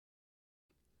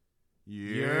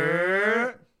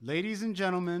Yeah. Ladies and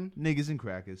gentlemen, niggas and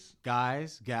crackers,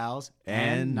 guys, gals,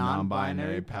 and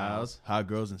non-binary pals, hot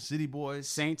girls and city boys,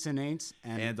 saints and ain'ts,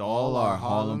 and all our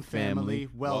Harlem family,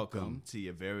 welcome to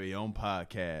your very own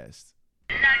podcast.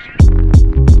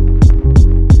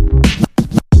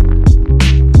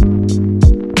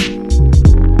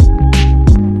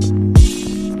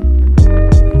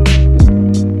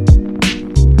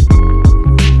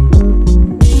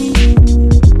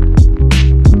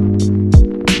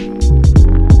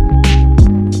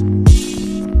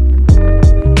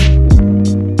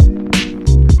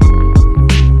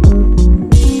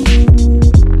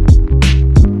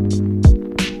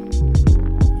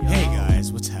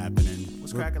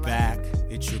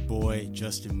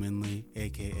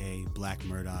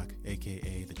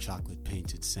 A.K.A. the chocolate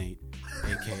painted saint,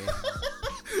 A.K.A.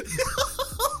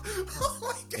 Oh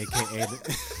my God. A.K.A. the...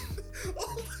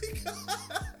 Oh my God.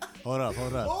 Hold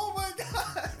up. Oh my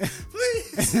God.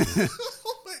 Please.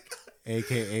 Oh my God.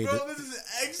 A.K.A. Bro, this is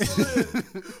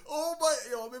excellent. Oh my...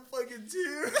 Yo, I'm in fucking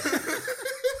tears.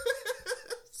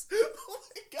 Oh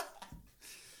my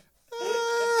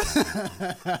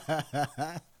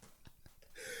God.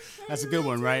 That's a good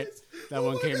one, right? That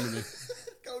one came to me.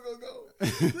 Go.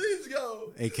 Please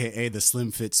go. A.K.A. the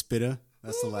slim fit spitter.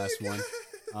 That's the last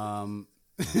one.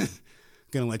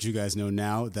 Gonna let you guys know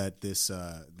now that this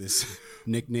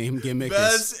nickname gimmick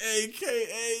best is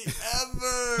AKA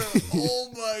ever.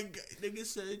 Oh my God. Nigga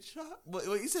said what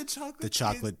you said chocolate? The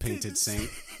chocolate painted saint.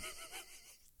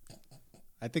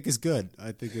 I think it's good.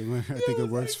 I think it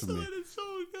works for me. It's so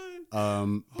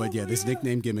good. But yeah, this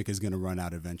nickname gimmick is gonna run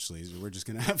out eventually. So we're just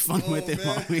gonna have fun with it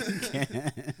while we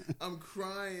can. I'm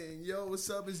crying. Yo, what's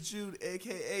up? It's Jude,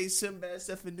 a.k.a. Sinbad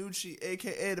Stefanucci,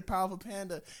 a.k.a. the Powerful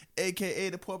Panda, a.k.a.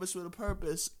 the Porpoise with a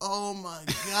Purpose. Oh, my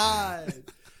God.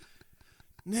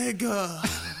 Nigga.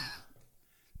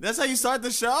 That's how you start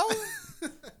the show?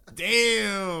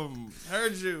 Damn.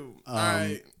 Heard you. All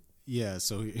right. Yeah,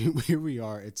 so here we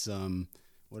are. It's,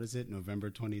 what is it, November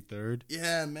 23rd?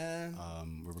 Yeah, man.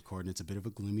 We're recording. It's a bit of a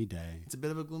gloomy day. It's a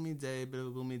bit of a gloomy day.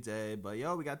 But,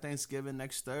 yo, we got Thanksgiving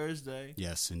next Thursday.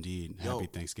 Yes, indeed. Happy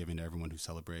Thanksgiving to everyone who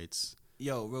celebrates.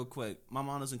 Yo, real quick. My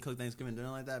mom doesn't cook Thanksgiving dinner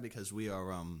like that because we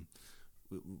are,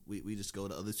 we just go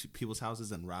to other people's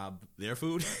houses and rob their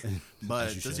food.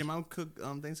 But does your mom cook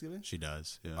Thanksgiving? She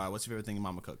does, yeah. All right, what's your favorite thing your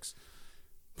mama cooks?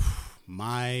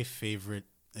 My favorite...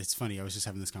 It's funny, I was just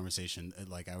having this conversation.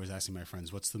 Like, I was asking my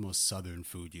friends, what's the most southern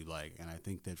food you like? And I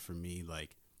think that for me,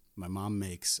 like, my mom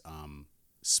makes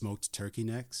smoked turkey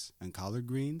necks and collard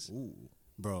greens. Ooh.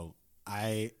 Bro,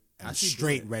 I am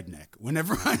straight redneck.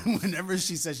 Whenever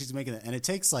she says she's making it, and it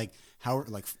takes like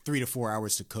 3 to 4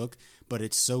 hours to cook, but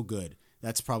it's so good.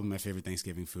 That's probably my favorite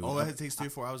Thanksgiving food. Oh, it takes 3 or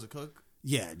 4 hours to cook?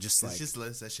 Yeah, just like... It's just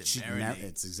lets that shit marinate.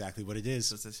 It's exactly what it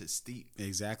is. Just that shit steep.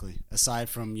 Exactly. Aside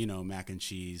from, mac and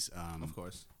cheese. Of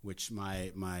course. Which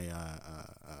my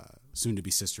soon-to-be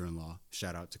sister-in-law,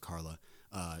 shout out to Carla,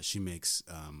 she made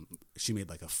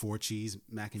like a 4-cheese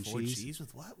mac and cheese. 4 cheese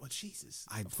with what? What cheeses?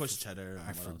 Of course cheddar.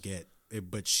 I forget.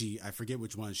 I forget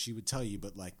which one she would tell you,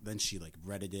 but like then she like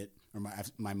breaded it, or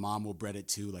my mom will bread it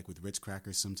too, like with Ritz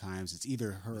crackers sometimes. It's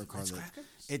either her or Carla.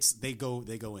 They go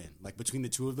in like between the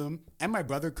two of them, and my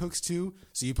brother cooks too.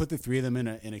 So you put the three of them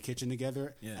in a kitchen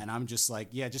together, and I'm just like,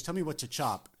 yeah, just tell me what to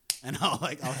chop, and I'll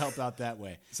help out that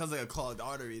way. It sounds like a clogged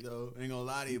artery though. I ain't gonna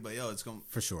lie to you, but yo, it's gonna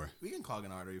for sure. We can clog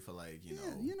an artery for like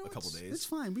a couple days. It's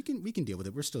fine. We can deal with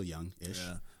it. We're still young-ish.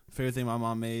 Yeah. Favorite thing my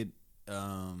mom made.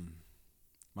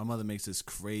 My mother makes this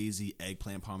crazy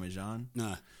eggplant parmesan.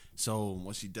 So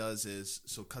what she does is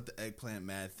cut the eggplant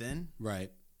mad thin.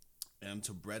 Right. And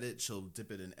to bread it, she'll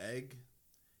dip it in egg,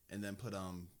 and then put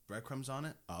breadcrumbs on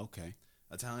it. Oh, okay.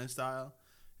 Italian style,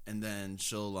 and then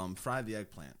she'll fry the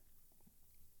eggplant.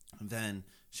 And then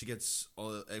she gets all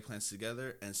the eggplants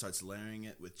together and starts layering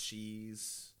it with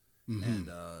cheese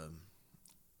and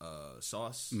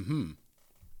sauce. Mm-hmm.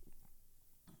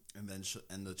 And then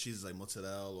and the cheese is like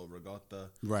mozzarella or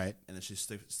ricotta. Right. And then she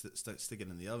stick it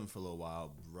in the oven for a little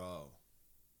while, bro.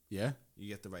 Yeah? You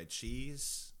get the right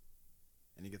cheese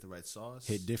and you get the right sauce.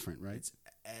 Hit different, right? It's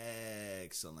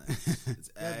excellent. It's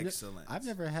excellent. I've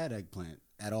never had eggplant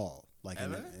at all. Like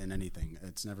in anything.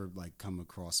 It's never like come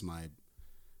across my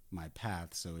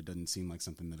path, so it doesn't seem like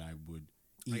something that I would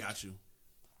eat. I got you.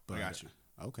 But, I got you.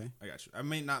 Okay. I got you. I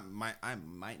might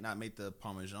not make the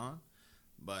parmesan,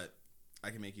 but I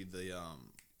can make you the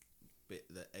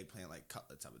eggplant like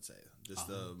cutlets. I would say just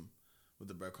with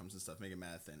the breadcrumbs and stuff, make it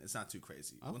mad thin. It's not too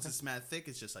crazy. Okay. Once it's mad thick,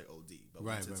 it's just like OD. But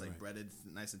once it's like breaded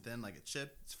nice and thin, like a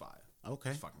chip, it's fire.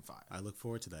 Okay. It's fucking fire. I look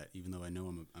forward to that, even though I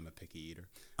know I'm a picky eater.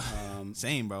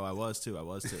 Same, bro. I was too.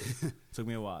 Took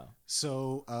me a while.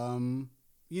 So, we're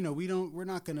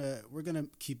gonna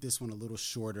keep this one a little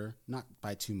shorter, not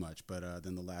by too much, but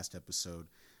than the last episode.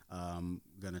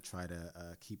 Gonna try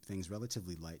to keep things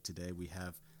relatively light today. We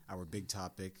have our big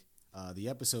topic. The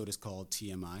episode is called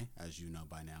TMI, as you know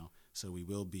by now. So we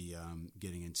will be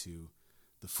getting into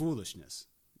the foolishness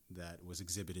that was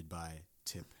exhibited by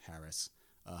Tip Harris.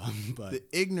 But the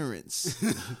ignorance,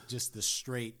 just the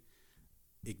straight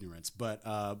ignorance.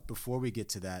 But before we get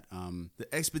to that, the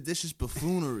expeditious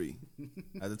buffoonery.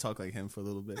 I had to talk like him for a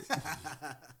little bit.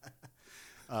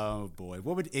 Oh boy,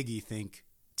 what would Iggy think?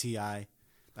 T.I.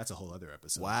 That's a whole other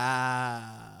episode.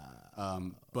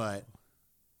 Wow. But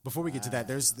before we get to that,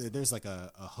 there's like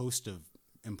a host of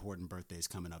important birthdays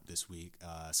coming up this week,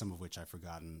 some of which I've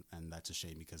forgotten, and that's a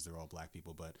shame because they're all black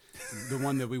people. But the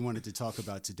one that we wanted to talk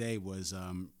about today was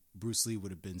Bruce Lee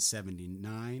would have been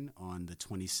 79 on the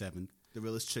 27th. The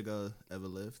realest chigga ever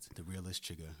lived. The realest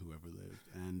chigga who ever lived.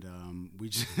 And we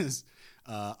just,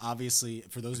 obviously,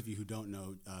 for those of you who don't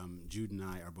know, Jude and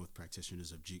I are both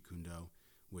practitioners of Jeet Kune Do,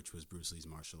 which was Bruce Lee's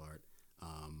martial art.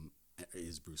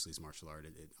 Is Bruce Lee's martial art.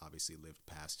 It obviously lived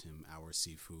past him. Our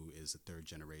Sifu is a third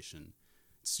generation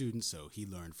student, so he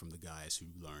learned from the guys who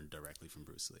learned directly from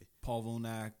Bruce Lee. Paul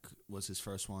Vunak was his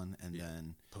first one, and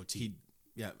then Poteet.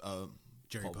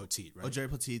 Jerry Poteet, right? Oh, Jerry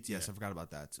Poteet. Yes, I forgot about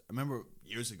that. I remember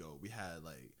years ago we had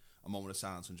like a moment of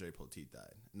silence when Jerry Poteet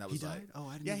died, and that was he died. Oh,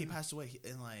 I didn't. Yeah, know. he passed away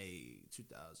in like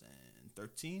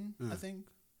 2013, I think.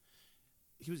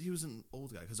 He was an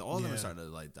old guy because all of them are starting to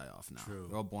like die off now. True.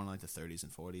 They're all born in like the 30s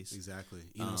and 40s. Exactly.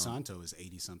 Ino Santo is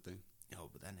 80 something. Yo,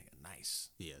 but that nigga nice.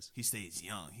 He is. He stays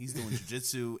young. He's doing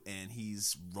jiu-jitsu and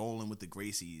he's rolling with the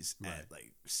Gracies at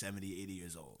like 70, 80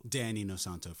 years old. Dan Ino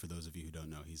Santo, for those of you who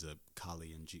don't know, he's a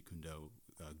Kali and Jeet Kune Do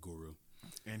guru.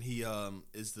 And he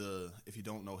is if you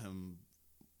don't know him,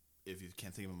 if you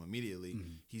can't think of him immediately,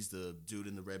 he's the dude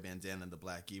in the red bandana and the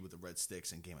black gi with the red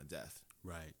sticks in Game of Death.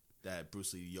 Right. That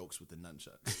Bruce Lee yokes with the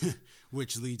nunchuck.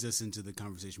 Which leads us into the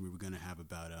conversation we were going to have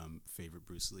about favorite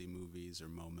Bruce Lee movies or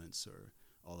moments or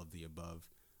all of the above.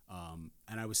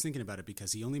 And I was thinking about it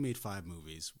because he only made 5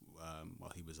 movies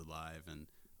while he was alive. And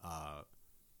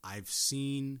I've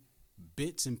seen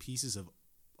bits and pieces of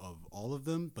all of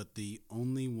them, but the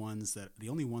only one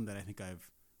that I think I've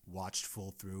watched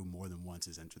full through more than once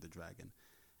is Enter the Dragon.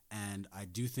 And I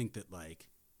do think that, like,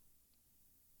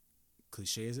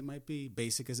 cliche as it might be,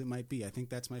 basic as it might be, I think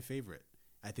that's my favorite.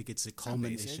 I think it's a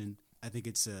culmination. I think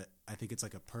it's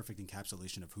like a perfect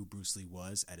encapsulation of who Bruce Lee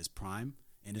was at his prime,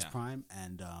 his prime,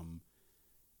 and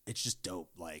it's just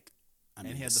dope. Like, I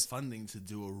mean, he had the funding to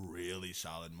do a really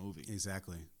solid movie.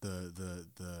 Exactly.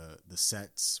 The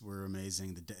sets were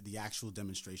amazing. The actual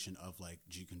demonstration of like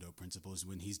Jeet Kune Do principles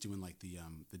when he's doing like the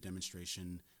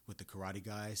demonstration with the karate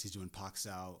guys, he's doing Pak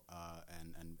Sao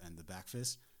and the back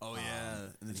fist. Oh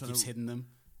yeah, and he keeps hitting them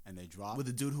and they drop. With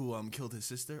the dude who killed his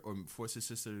sister or forced his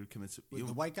sister to commit the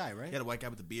white guy, right? Yeah, the white guy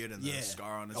with the beard and the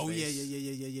scar on his face. Oh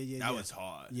yeah. That was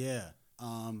hard. Yeah.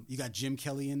 You got Jim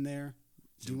Kelly in there.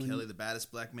 Jim Kelly, the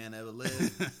baddest black man ever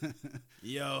lived.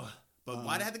 Yo, but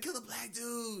why they had to kill the black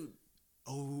dude?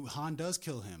 Oh, Han does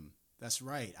kill him. That's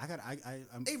right.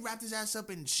 They wrapped his ass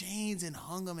up in chains and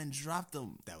hung him and dropped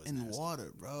him in the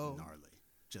water, bro. Gnarly.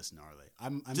 Just gnarly.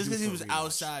 I'm just because he was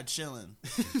outside chilling,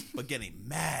 but getting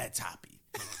mad toppy.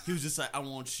 He was just like, I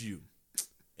want you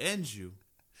and you.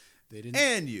 They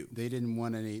didn't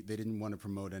want to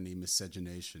promote any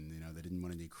miscegenation. You know, they didn't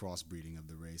want any crossbreeding of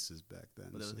the races back then.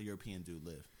 But they let the European dude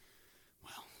live.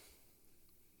 Well,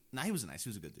 nah, he was nice. He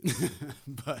was a good dude.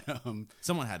 But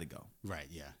someone had to go. Right?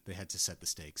 Yeah, they had to set the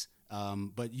stakes.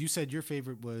 But you said your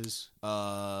favorite was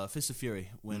Fist of Fury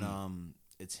when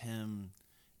it's him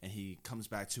and he comes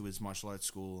back to his martial arts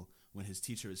school when his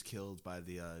teacher is killed by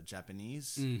the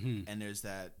Japanese, and there's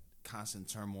that constant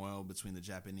turmoil between the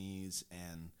Japanese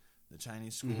and the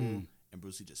Chinese school, and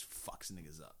Bruce Lee just fucks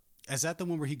niggas up. Is that the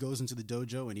one where he goes into the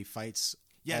dojo and he fights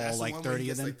all like 30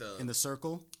 of them like in the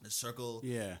circle? The circle.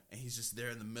 Yeah. And he's just there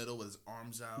in the middle with his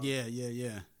arms out. Yeah.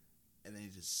 And then he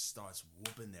just starts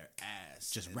whooping their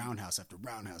ass. Just roundhouse after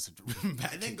roundhouse after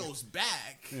back. And then goes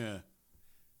back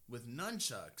with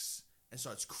nunchucks and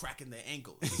starts cracking their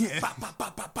ankles. Yeah.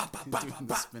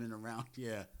 Spinning around.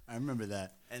 Yeah. I remember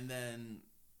that. And then,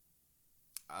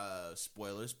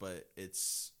 spoilers, but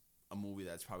it's a movie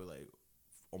that's probably like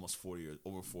almost 40 years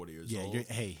old.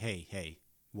 Hey,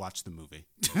 watch the movie.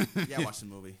 Yeah, watch the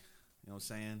movie. You know what I'm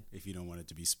saying? If you don't want it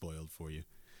to be spoiled for you.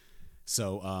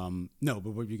 So no,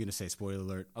 but what were you gonna say? Spoiler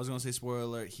alert. I was gonna say spoiler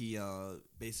alert. He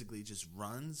basically just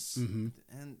runs and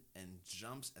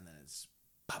jumps, and then it's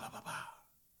ba ba ba ba.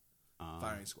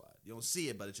 Firing squad. You don't see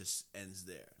it, but it just ends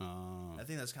there. I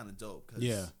think that's kind of dope. Cause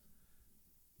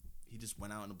he just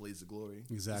went out in a blaze of glory.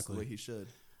 Exactly. That's the way he should.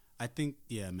 I think,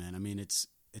 yeah, man. I mean, it's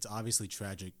obviously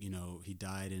tragic. You know, he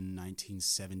died in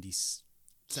 1970.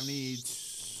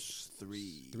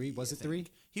 73. Was it 3?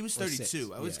 He was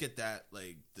 32. I always get that,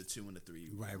 like, the 2 and the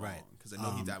 3 right. Because I know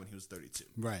he died when he was 32.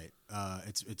 Right.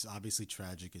 It's obviously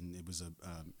tragic, and it was a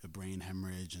brain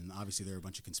hemorrhage, and obviously there are a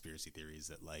bunch of conspiracy theories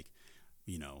that, like,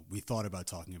 you know, we thought about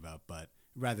talking about, but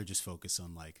rather just focus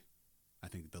on, like, I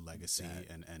think the legacy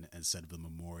and instead of the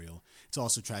memorial. It's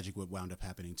also tragic what wound up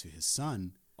happening to his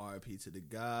son. R.I.P. to the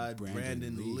God,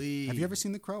 Brandon Lee. Have you ever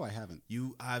seen The Crow? I haven't.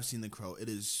 I've seen The Crow.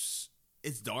 It's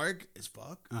dark as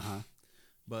fuck.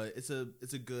 But it's a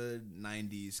good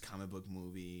 90s comic book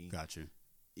movie. Gotcha.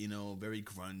 You know, very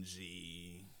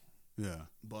grungy. Yeah.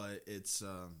 But it's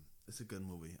a good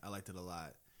movie. I liked it a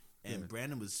lot. And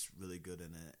Brandon was really good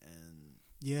in it, and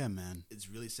yeah, man. It's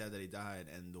really sad that he died,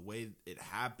 and the way it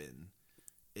happened,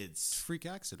 it's freak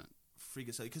accident. Freak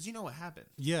accident, because you know what happened.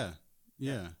 Yeah.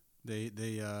 They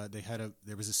had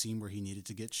there was a scene where he needed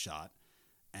to get shot,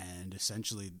 and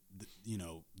essentially,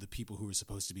 the people who were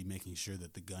supposed to be making sure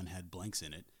that the gun had blanks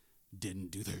in it didn't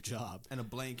do their job. And a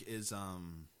blank is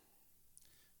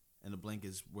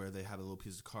where they have a little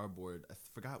piece of cardboard. I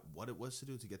forgot what it was to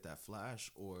do to get that flash,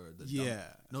 or the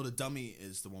the dummy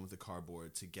is the one with the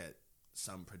cardboard to get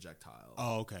some projectile.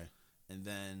 Oh, okay. And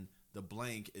then the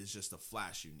blank is just a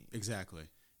flash you need. Exactly.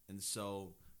 And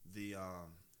so the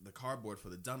cardboard for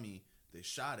the dummy, they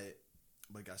shot it,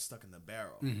 but it got stuck in the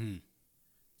barrel. Mm-hmm.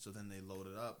 So then they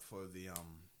loaded up for the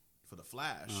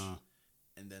flash,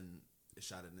 and then it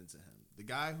shot it into him. The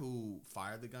guy who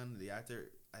fired the gun, the actor,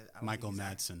 Michael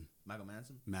Madsen. Michael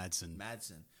Madsen. Madsen. I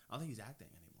don't think he's acting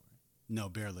anymore. No,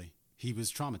 barely. He was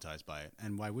traumatized by it,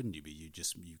 and why wouldn't you be? You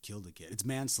killed a kid. It's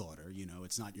manslaughter. You know,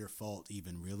 it's not your fault,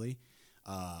 even really.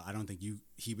 I don't think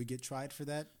he would get tried for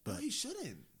that, but no, he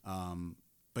shouldn't.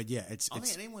 But yeah, I don't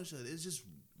think anyone should. It's just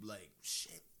like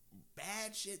shit,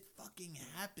 bad shit fucking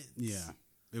happens. Yeah,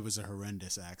 it was a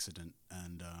horrendous accident,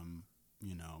 and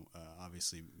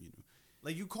obviously,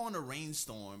 like you call in a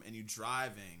rainstorm and you're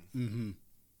driving. Mm-hmm.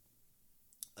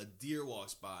 A deer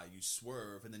walks by, you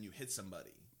swerve, and then you hit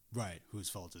somebody. Right. Whose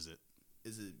fault is it?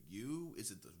 Is it you? Is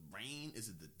it the rain? Is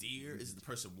it the deer? Is it the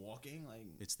person walking? Like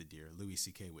it's the deer. Louis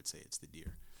C.K. would say it's the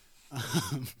deer.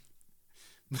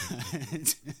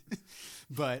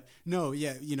 But no,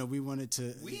 yeah, we wanted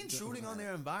to. We intruding on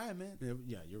their environment.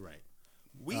 Yeah, you're right.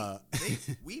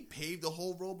 We paved the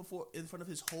whole road in front of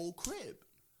his whole crib.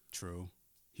 True.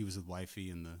 He was with wifey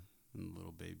and the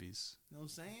little babies. You know what I'm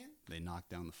saying? They knocked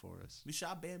down the forest. We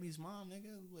shot Bambi's mom, nigga.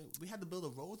 We had to build a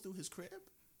road through his crib.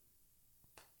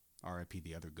 R.I.P.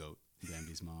 the other goat,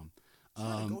 Bambi's mom.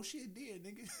 Go she a deer,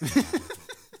 nigga.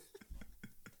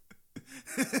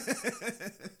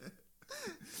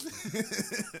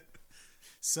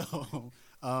 So,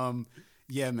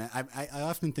 yeah, man. I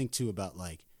often think too about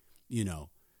like, the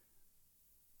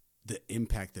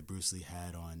impact that Bruce Lee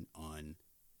had on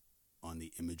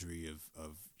the imagery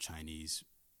of Chinese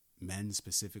men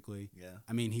specifically. Yeah.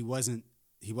 I mean, he wasn't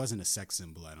a sex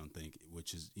symbol, I don't think,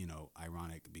 which is,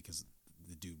 ironic because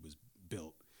the dude was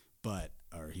built,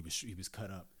 he was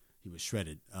cut up, he was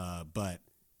shredded, but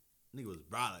nigga was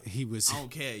brolic. He was. I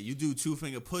don't care. You do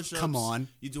 2-finger push-ups. Come on.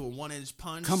 You do a 1-inch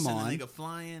punch. Come send on. a nigga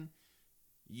flying.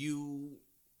 You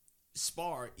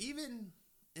spar. Even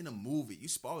in a movie, you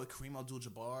spar with Kareem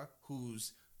Abdul-Jabbar,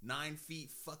 who's 9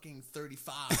 feet fucking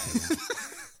 35.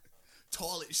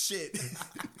 Tall as shit.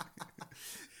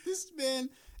 This man,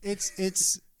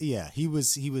 yeah. He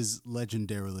was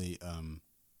legendarily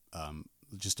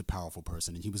just a powerful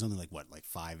person, and he was only like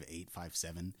 5'8",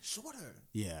 5'7". Shorter.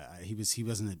 Yeah, he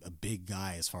wasn't a big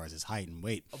guy as far as his height and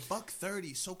weight.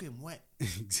 $130 soaking wet.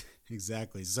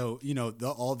 Exactly. So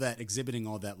all that exhibiting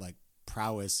all that like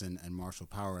prowess and martial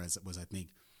power was I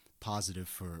think positive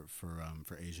for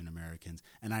Asian Americans,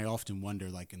 and I often wonder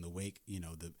like in the wake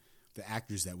the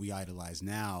actors that we idolize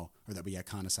now or that we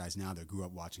iconicize now that grew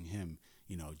up watching him,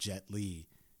 Jet Li,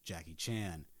 Jackie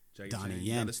Chan, Donnie Yen.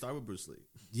 You got to start with Bruce Lee.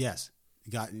 Yes.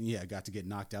 Got to get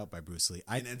knocked out by Bruce Lee.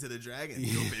 And Enter the Dragon,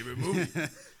 your favorite movie.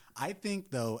 I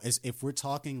think though, if we're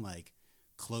talking like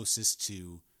closest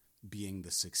to being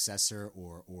the successor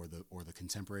or the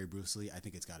contemporary Bruce Lee, I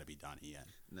think it's got to be Donnie Yen.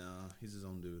 No, he's his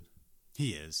own dude.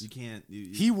 He is. You can't.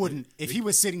 He wouldn't. If he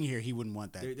was sitting here, he wouldn't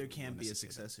want that. There can't be a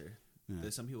successor. Yeah.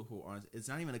 There's some people who aren't. It's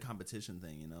not even a competition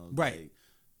thing, Right. Like,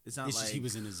 it's not it's like just he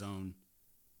was in his zone.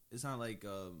 it's not like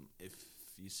if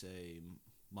you say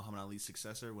Muhammad Ali's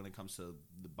successor when it comes to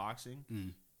the boxing,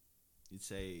 you'd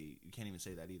say you can't even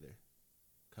say that either,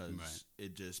 because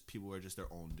it just people were just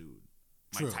their own dude.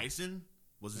 True. Mike Tyson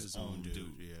was his own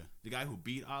dude. Yeah. The guy who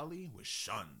beat Ali was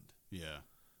shunned. Yeah.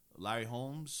 Larry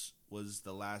Holmes was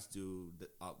the last dude that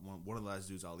one of the last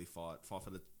dudes Ali fought for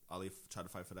the Ali tried to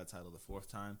fight for that title the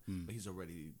fourth time, but he's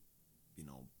already,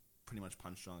 pretty much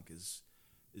punch drunk. Is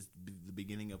the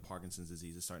beginning of Parkinson's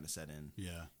disease is starting to set in.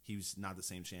 Yeah. He was not the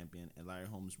same champion, and Larry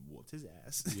Holmes whooped his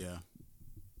ass. Yeah.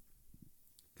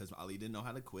 Because Ali didn't know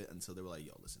how to quit until they were like,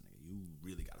 "Yo, listen, nigga, you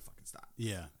really gotta fucking stop."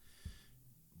 Yeah.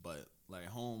 But Larry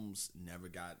Holmes never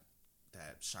got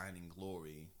that shining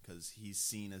glory because he's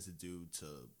seen as a dude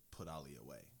to put Ali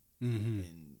away,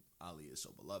 and Ali is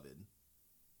so beloved,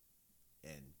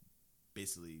 and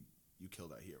basically you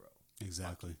killed our hero.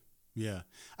 Exactly. Yeah.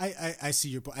 I see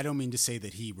your point. I don't mean to say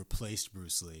that he replaced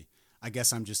Bruce Lee. I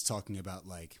guess I'm just talking about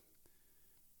like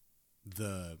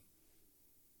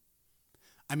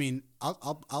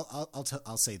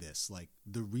I'll say this, like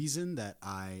the reason that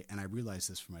I realized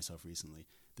this for myself recently,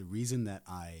 the reason that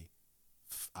I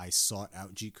sought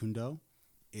out Jeet Kune Do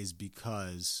is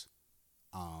because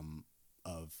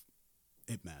of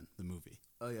Ip Man, the movie.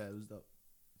 Oh yeah, it was dope.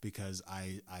 Because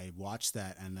I watched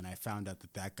that, and then I found out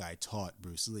that guy taught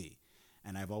Bruce Lee.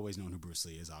 And I've always known who Bruce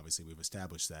Lee is. Obviously, we've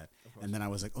established that. And then I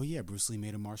was like, oh yeah, Bruce Lee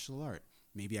made a martial art.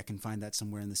 Maybe I can find that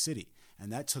somewhere in the city.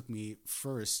 And that took me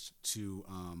first to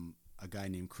a guy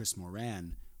named Chris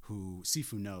Moran, who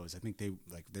Sifu knows. I think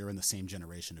they're in the same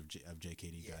generation of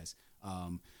JKD guys.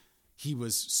 He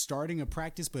was starting a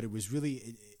practice, but it was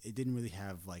really it didn't really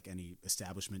have like any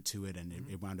establishment to it, and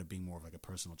it wound up being more of like a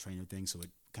personal trainer thing. So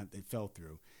it fell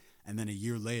through. And then a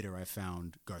year later, I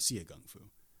found Garcia Gung Fu,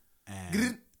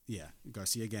 and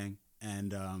Garcia Gang,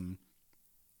 and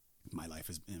my life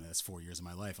is that's 4 years of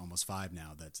my life, almost 5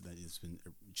 now. That it's been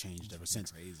changed ever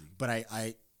since. Crazy. But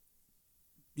I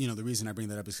the reason I bring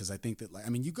that up is because I think that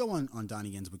you go on Donnie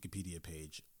Yen's Wikipedia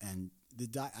page, and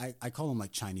I call him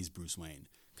like Chinese Bruce Wayne,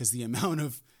 because the amount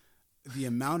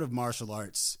of martial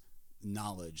arts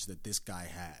knowledge that this guy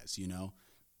has,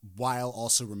 while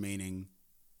also remaining,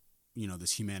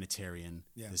 this humanitarian,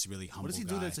 this really humble guy. What does he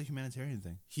do that's a humanitarian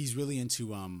thing? He's really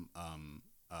into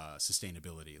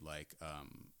sustainability, like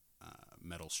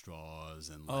metal straws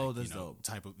and dope.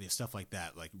 Type of stuff like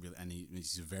that. Like really, and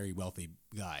he's a very wealthy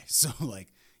guy. So like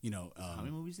how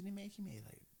many movies did he make? He made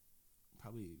like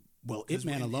probably. Well, Ip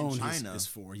Man alone is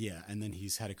 4, and then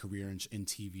he's had a career in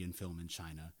TV and film in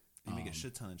China. They make a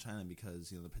shit ton in China because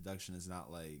the production is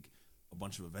not like a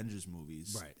bunch of Avengers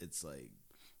movies. Right. It's like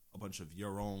a bunch of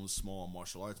your own small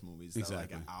martial arts movies that are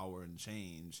like an hour and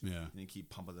change. Yeah, and you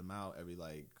keep pumping them out every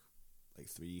like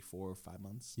 3, 4, 5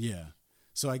 months. Yeah.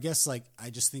 So I guess I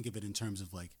just think of it in terms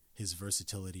of like his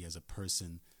versatility as a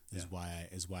person is why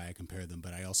I compare them.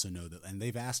 But I also know that, and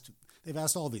they've asked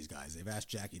all these guys. They've asked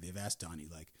Jackie. They've asked Donnie.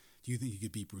 Like, do you think you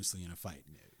could beat Bruce Lee in a fight?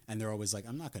 No. And they're always like,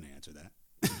 I'm not going to answer that.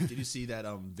 Did you see that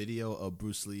video of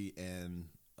Bruce Lee and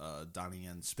Donnie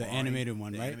Yen sparring? The animated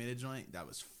one, right? The animated joint? That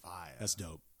was fire. That's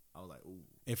dope. I was like, ooh.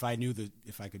 If I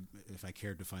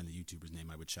cared to find the YouTuber's name,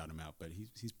 I would shout him out. But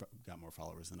he's got more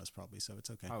followers than us, probably, so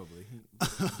it's okay. Probably.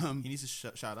 He needs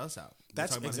to shout us out.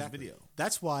 That's exactly. His video.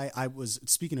 That's why I was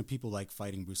speaking of people like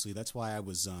fighting Bruce Lee. That's why I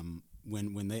was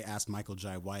when they asked Michael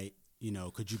Jai White,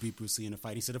 could you beat Bruce Lee in a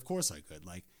fight? He said, of course I could.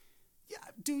 Like, yeah,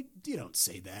 dude, you don't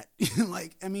say that.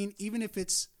 Like, I mean, even if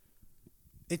it's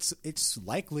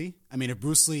likely. I mean, if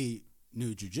Bruce Lee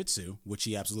knew jiu-jitsu, which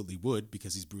he absolutely would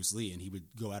because he's Bruce Lee and he would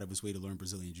go out of his way to learn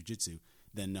Brazilian jiu-jitsu,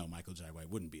 then no, Michael Jai White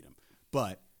wouldn't beat him.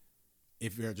 But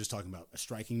if you're just talking about a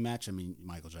striking match, I mean,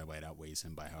 Michael Jai White outweighs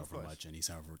him by however much, and he's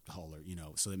however taller,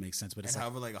 so it makes sense. But it's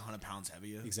however like 100 pounds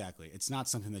heavier. Exactly. It's not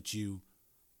something that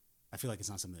I feel like it's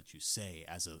not something that you say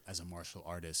as a martial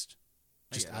artist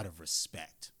just out of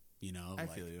respect, I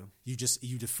feel you.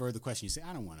 You defer the question. You say,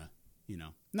 I don't want to.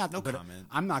 No comment.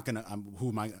 I'm not gonna.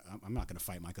 I'm not gonna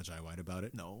fight Michael Jai White about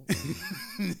it. No,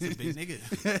 it's a big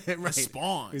nigga. Right.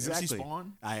 Spawn. Exactly. You ever see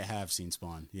Spawn? I have seen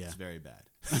Spawn. Yeah, it's very bad.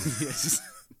 Yes,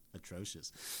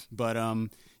 atrocious. But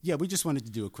we just wanted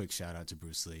to do a quick shout out to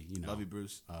Bruce Lee. Love you,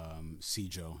 Bruce.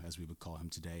 Sijo, as we would call him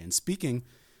today. And speaking,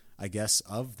 I guess,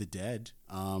 of the dead,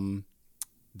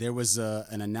 there was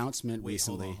an announcement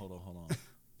recently. Hold on.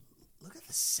 Look at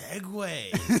the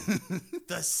segue.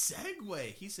 The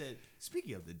segue. He said,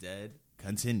 speaking of the dead,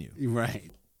 continue.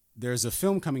 Right. There's a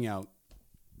film coming out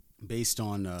based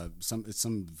on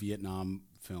some Vietnam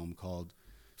film called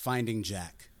Finding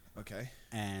Jack. Okay.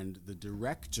 And the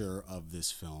director of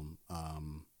this film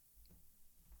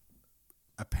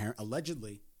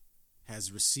allegedly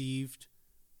has received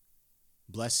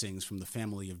blessings from the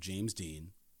family of James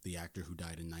Dean, the actor who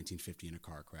died in 1950 in a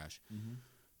car crash,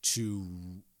 to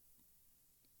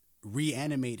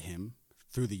reanimate him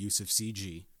through the use of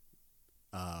CG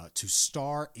to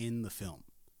star in the film.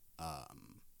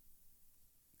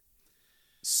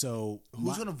 So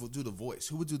who's going to do the voice?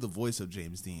 Who would do the voice of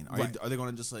James Dean? Are they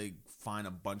going to just like find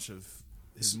a bunch of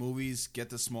his movies, get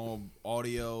the small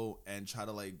audio, and try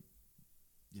to like,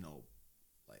 you know,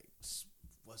 like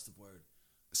what's the word?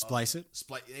 Splice it?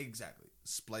 Exactly.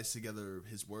 Splice together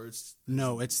his words.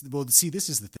 No, see, this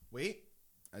is the thing. Wait,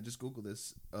 I just Googled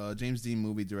this. James Dean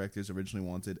movie directors originally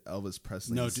wanted Elvis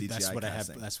Presley. No, CGI that's what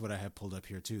casting. I have. That's what I have pulled up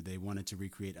here too. They wanted to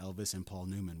recreate Elvis and Paul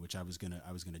Newman, which I was gonna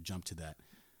jump to that.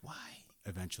 Why?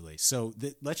 Eventually. So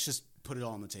let's just put it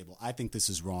all on the table. I think this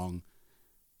is wrong.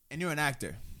 And you're an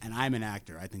actor. And I'm an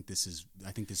actor. I think this is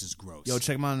gross. Yo,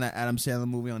 check him out on that Adam Sandler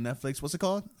movie on Netflix. What's it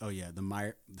called? Oh yeah, the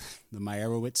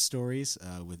Meyerowitz stories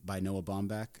by Noah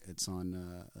Baumbach. It's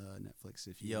on Netflix.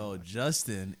 If you Yo,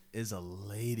 Justin is a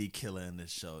lady killer in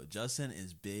this show. Justin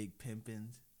is big pimping,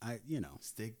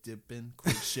 stick dipping,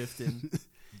 quick shifting,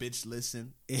 bitch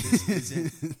listen.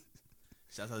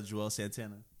 Shout out to Joel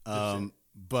Santana.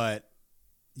 But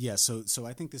yeah, so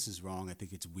I think this is wrong. I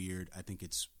think it's weird. I think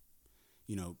it's,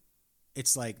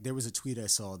 it's like there was a tweet I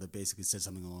saw that basically said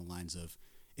something along the lines of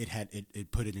it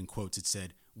put it in quotes. It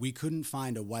said, "We couldn't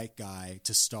find a white guy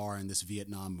to star in this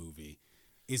Vietnam movie,"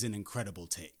 is an incredible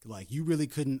take. Like you really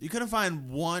couldn't. You couldn't find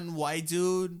one white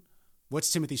dude. What's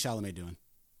Timothée Chalamet doing?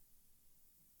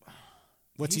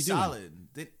 What's He's he doing? Solid.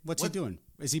 What's he doing?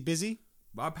 Is he busy?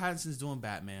 Rob Pattinson's doing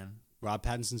Batman. Rob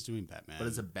Pattinson's doing Batman, but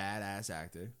it's a badass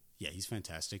actor. Yeah, he's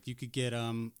fantastic. You could get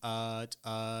Henry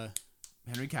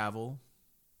Cavill.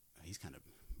 He's kind of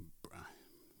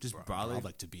just brolic. I'd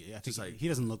like to be. I think like, he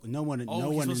doesn't look. No one in the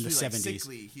 70s.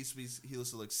 Like he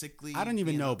used to look sickly. I don't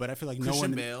even know, but I feel like no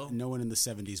one in the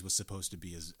 70s was supposed to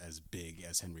be as big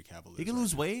as Henry Cavill is. He can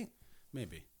lose weight.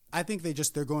 Maybe. I think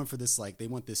they're going for this, like they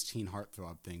want this teen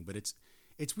heartthrob thing, but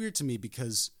it's weird to me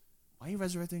because why are you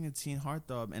resurrecting a teen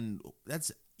heartthrob? And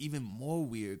that's even more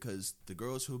weird because the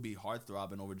girls who be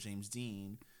heartthrobbing over James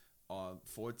Dean are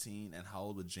 14, and how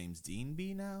old would James Dean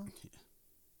be now? Yeah.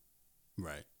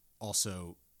 Right.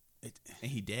 Also, and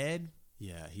he dead?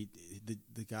 Yeah,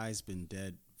 the guy's been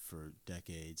dead for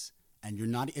decades, and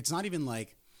it's not even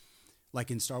like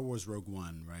in Star Wars Rogue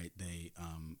One, right? They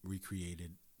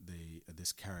recreated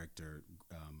this character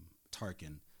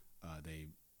Tarkin.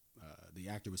 The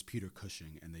actor was Peter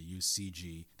Cushing, and they used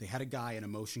CG. They had a guy in a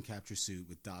motion capture suit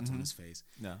with dots on his face,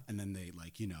 and then they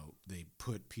they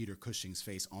put Peter Cushing's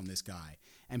face on this guy,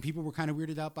 and people were kind of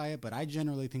weirded out by it. But I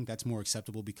generally think that's more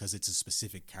acceptable because it's a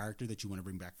specific character that you want to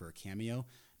bring back for a cameo,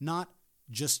 not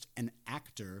just an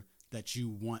actor that you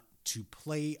want to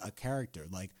play a character.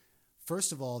 Like,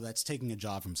 first of all, that's taking a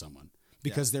job from someone.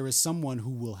 Because there is someone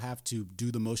who will have to do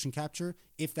the motion capture.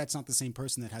 If that's not the same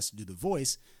person that has to do the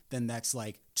voice, then that's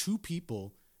like two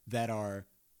people that are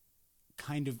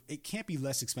kind of... It can't be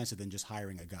less expensive than just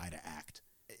hiring a guy to act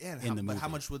in the movie. But how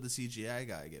much would the CGI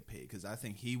guy get paid? Because I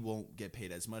think he won't get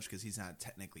paid as much because he's not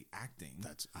technically acting.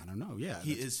 I don't know, yeah.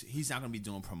 He's not going to be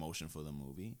doing promotion for the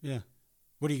movie. Yeah.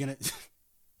 What are you going to...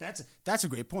 That's a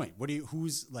great point.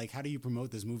 How do you promote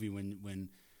this movie when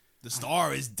the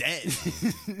star is dead?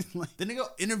 The nigga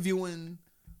interviewing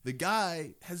the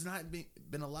guy has not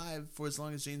been alive for as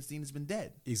long as James Dean has been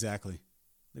dead. Exactly.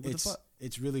 Like, what the fuck?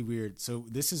 It's really weird. So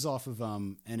this is off of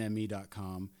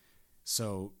NME.com.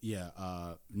 So yeah,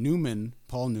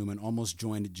 Paul Newman almost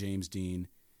joined James Dean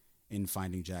in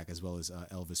Finding Jack, as well as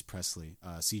Elvis Presley,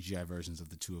 CGI versions of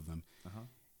the two of them.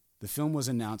 The film was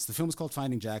announced. The film is called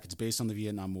Finding Jack. It's based on the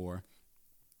Vietnam War.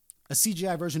 A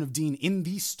CGI version of Dean in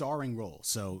the starring role.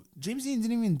 So James Dean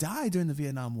didn't even die during the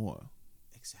Vietnam War.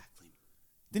 Exactly.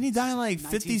 Didn't he die in like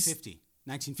 1950?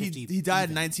 He died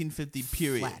in 1950,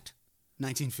 period. Flat.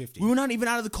 1950. We were not even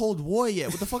out of the Cold War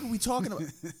yet. What the fuck are we talking about?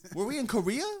 Were we in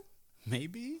Korea?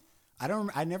 Maybe.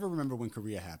 I never remember when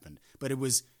Korea happened. But it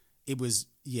was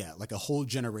like a whole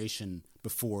generation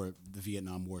before the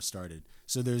Vietnam War started.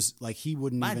 So there's like he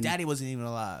wouldn't My daddy wasn't even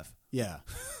alive. Yeah.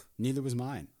 Neither was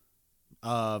mine.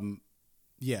 The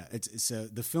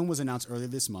film was announced earlier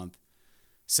this month,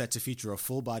 set to feature a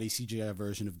full-body CGI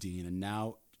version of Dean, and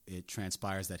now it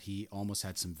transpires that he almost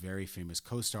had some very famous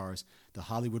co-stars. The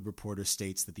Hollywood Reporter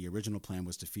states that the original plan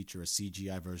was to feature a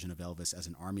CGI version of Elvis as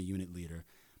an army unit leader,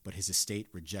 but his estate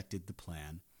rejected the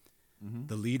plan.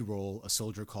 The lead role, a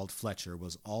soldier called Fletcher,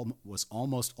 was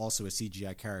almost also a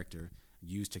CGI character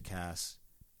used to cast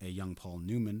a young Paul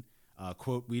Newman.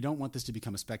 Quote, "We don't want this to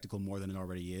become a spectacle more than it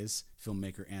already is,"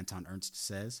 filmmaker Anton Ernst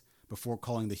says, before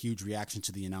calling the huge reaction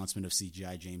to the announcement of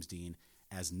CGI James Dean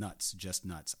as nuts, just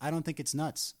nuts. I don't think it's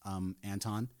nuts,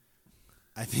 Anton.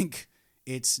 I think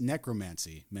it's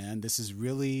necromancy, man. This is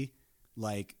really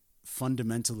like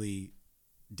fundamentally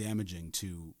damaging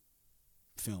to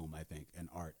film, I think, and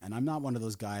art. And I'm not one of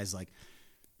those guys like.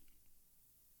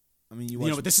 I mean, you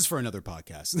know, but this is for another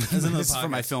podcast. This is for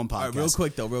my film podcast. All right, real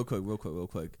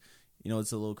quick. You know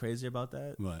what's a little crazier about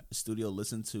that? What? The studio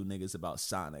listened to niggas about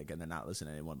Sonic, and they're not listening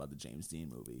to anyone about the James Dean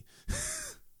movie.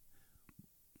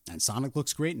 And Sonic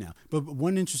looks great now. But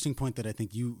one interesting point that I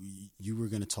think you were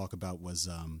going to talk about was,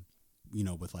 you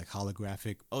know, with like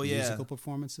holographic musical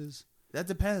performances. That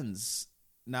depends.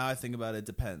 Now I think about it,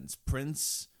 depends.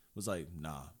 Prince was like,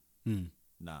 nah,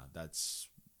 that's.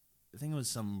 I think it was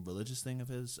some religious thing of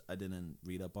his. I didn't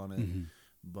read up on it,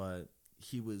 but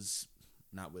he was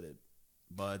not with it.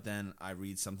 But then I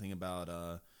read something about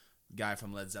a guy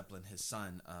from Led Zeppelin, his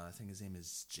son. I think his name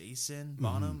is Jason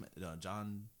Bonham.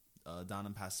 John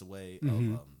Donham passed away.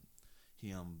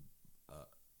 He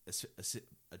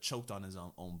choked on his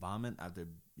own vomit after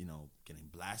getting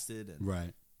blasted. And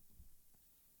right.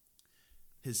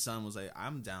 His son was like,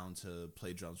 I'm down to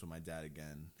play drums with my dad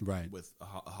again. Right. With a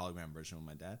hologram version with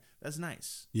my dad. That's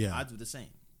nice. Yeah. I'd do the same.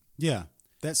 Yeah.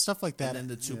 That stuff like that. And then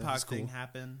the Tupac thing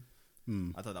happened.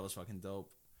 I thought that was fucking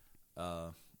dope.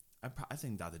 I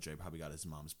think Dr. Dre probably got his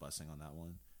mom's blessing on that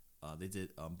one. They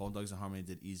did Bone Thugs and Harmony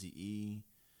did Eazy-E,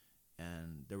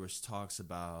 and there was talks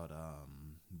about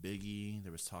Biggie.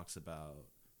 There was talks about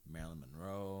Marilyn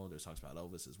Monroe. There was talks about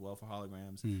Elvis as well for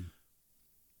holograms.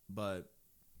 But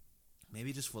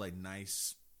maybe just for like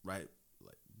nice right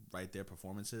there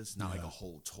performances, not like a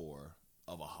whole tour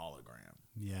of a hologram.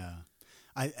 Yeah.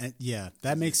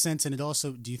 That makes sense. And it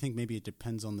also, do you think maybe it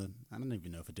depends on I don't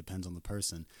even know if it depends on the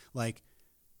person. Like,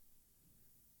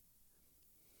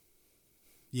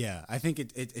 yeah, I think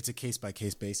it's a case by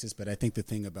case basis, but I think the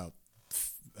thing about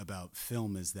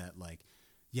film is that like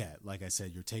I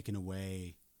said, you're taking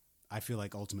away, I feel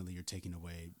like ultimately you're taking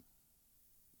away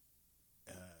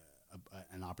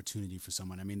an opportunity for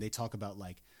someone. I mean, they talk about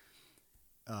like,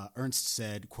 Ernst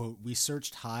said, quote, "We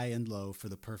searched high and low for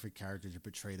the perfect character to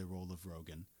portray the role of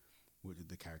Rogan," what is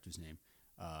the character's name?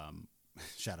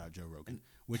 Shout out Joe Rogan,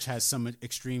 which has some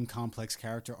extreme complex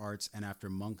character arcs. And after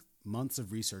months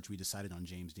of research, we decided on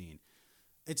James Dean.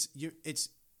 That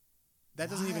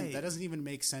doesn't even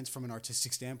make sense from an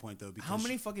artistic standpoint, though. Because how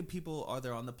many fucking people are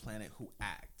there on the planet who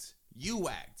act? You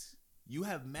act. You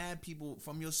have mad people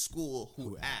from your school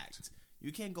who act.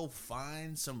 You can't go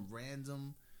find some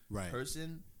random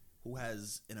person who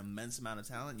has an immense amount of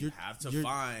talent. You have to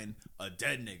find a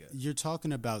dead nigga. You're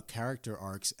talking about character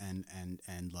arcs and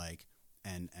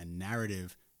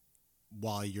narrative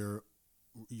while you're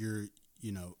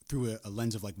through a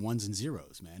lens of like ones and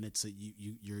zeros, man. It's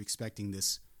you're expecting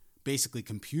this basically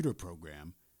computer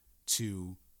program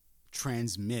to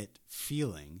transmit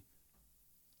feeling.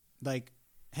 Like,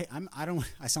 hey,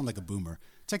 I sound like a boomer.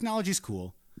 Technology's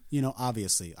cool.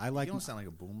 Obviously, I like. You don't sound like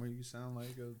a boomer. You sound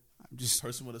like a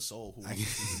person with a soul who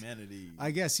wants humanity.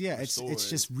 I guess, yeah. It's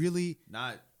just really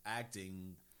not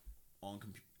acting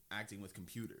acting with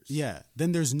computers. Yeah.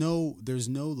 Then there's no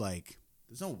like.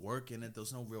 There's no work in it.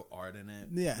 There's no real art in it.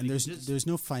 Yeah, and there's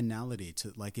no finality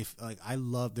to like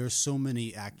there's so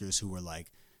many actors who are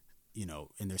like, in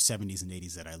their 70s and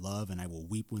 80s that I love, and I will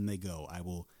weep when they go. I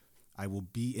will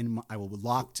be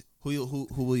locked. Who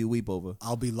will you weep over?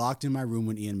 I'll be locked in my room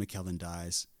when Ian McKellen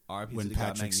dies. R.I.P. When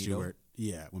Patrick Stewart.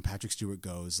 Yeah, when Patrick Stewart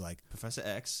goes, like Professor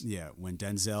X. Yeah, when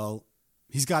Denzel.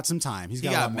 He's got some time. He's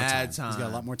got a lot more time. He's got a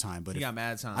lot more time. But he got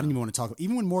mad time. I don't even want to talk.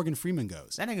 Even when Morgan Freeman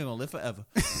goes, that nigga gonna live forever.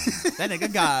 That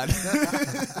nigga God.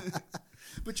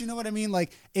 But you know what I mean?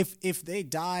 Like if they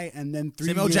die and then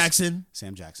Sam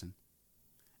Jackson,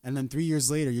 and then 3 years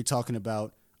later you're talking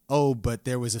about, but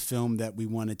there was a film that we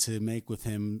wanted to make with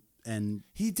him and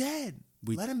he dead.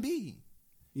 Let him be.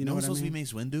 You know what I mean? Supposed to be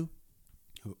Mace Windu.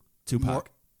 Who? Tupac.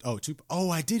 Tupac.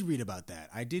 Oh, I did read about that.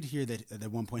 I did hear that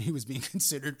at one point he was being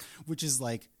considered, which is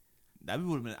like that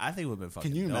would have been. I think it would have been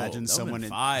fucking. Can you imagine someone? He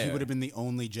would have been the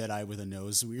only Jedi with a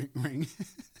nose ring. I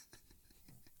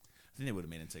think they would have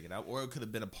made him take it out, or it could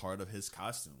have been a part of his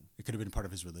costume. It could have been part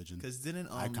of his religion. Because didn't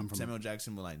Samuel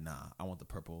Jackson was like, "Nah, I want the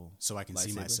purple, so I can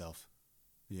see myself."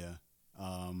 Yeah,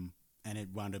 and it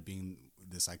wound up being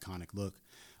this iconic look.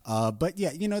 But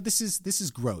yeah, this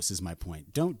is gross. Is my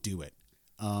point. Don't do it.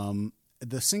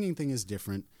 The singing thing is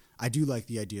different. I do like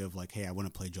the idea of like, hey, I want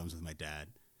to play drums with my dad.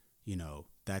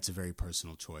 That's a very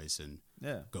personal choice and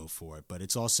go for it. But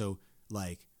it's also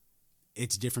like,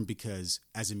 it's different because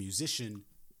as a musician,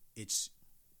 it's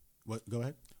what? Go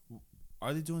ahead.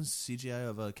 Are they doing CGI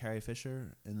of Carrie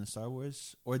Fisher in the Star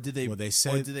Wars, or did they? Well, they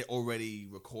said, or did they already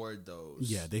record those?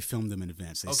 Yeah, they filmed them in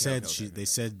advance. They they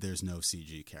said there's no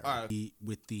CG Carrie. Right.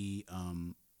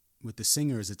 With the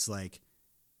singers, it's like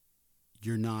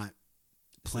you're not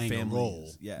playing a role.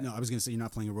 Yeah. No, I was gonna say you're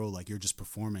not playing a role. Like you're just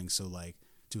performing. So like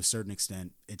to a certain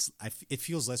extent, it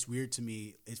feels less weird to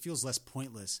me. It feels less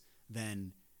pointless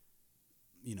than,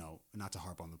 you know, not to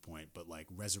harp on the point, but like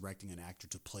resurrecting an actor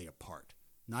to play a part.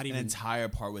 Not even an entire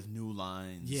part with new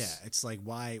lines. Yeah, it's like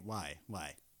why?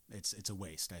 It's a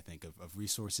waste, I think, of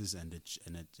resources, and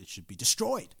it should be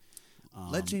destroyed.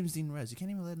 Let James Dean rest. You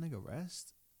can't even let a nigga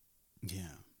rest.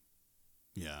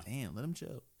 Yeah. Damn, let him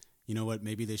chill. You know what?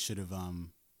 Maybe they should have.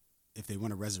 If they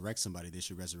want to resurrect somebody, they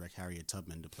should resurrect Harriet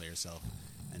Tubman to play herself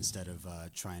instead of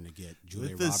trying to get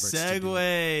Julia Roberts. The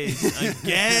segues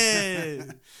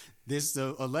again. This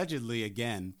allegedly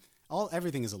again.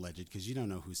 Everything is alleged because you don't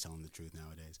know who's telling the truth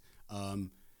nowadays.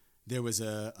 There was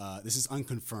this is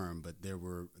unconfirmed, but there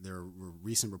were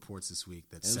recent reports this week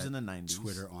that set in the 90s.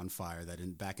 Twitter on fire.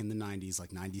 That back in the 90s,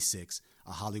 like 96,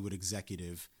 a Hollywood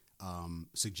executive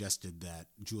suggested that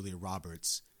Julia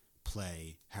Roberts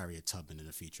play Harriet Tubman in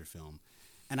a feature film,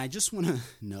 and I just want to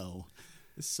know,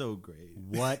 it's so great.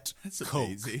 What That's coke,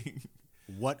 amazing.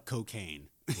 What cocaine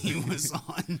he was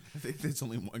on. I think there's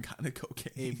only one kind of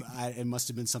cocaine. It must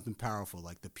have been something powerful,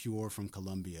 like the Pure from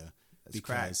Colombia. That's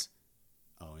crack.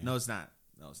 Oh, yeah. No, it's not.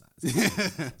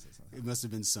 It must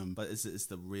have been some, but it's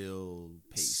the real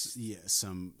pace. Yeah,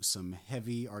 some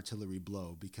heavy artillery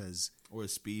blow or a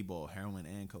speedball, heroin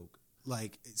and coke.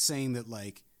 Like saying that,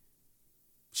 like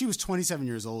she was 27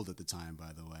 years old at the time,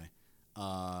 by the way.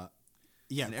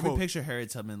 Yeah, in every picture, Harriet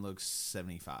Tubman looks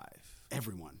 75.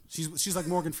 Everyone. She's like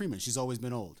Morgan Freeman. She's always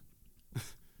been old.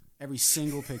 Every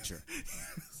single picture.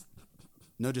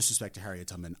 No disrespect to Harriet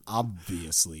Tubman,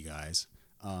 obviously, guys.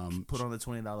 Put on the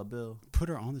 $20 bill. Put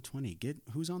her on the 20.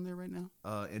 Who's on there right now?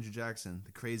 Andrew Jackson,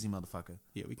 the crazy motherfucker.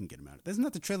 Yeah, we can get him out. Isn't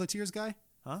that the Trail of Tears guy?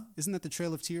 Huh? Isn't that the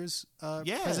Trail of Tears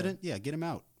yeah. president? Yeah, get him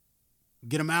out.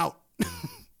 Get him out.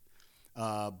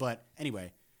 But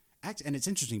anyway, and it's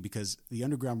interesting because the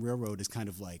Underground Railroad is kind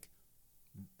of like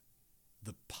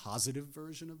the positive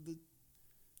version of the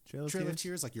Trail of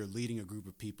Tears. Like you're leading a group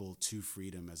of people to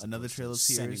freedom as another Trail of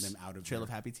Tears, sending them out of Trail of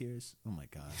Happy Tears. Oh my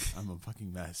god, I'm a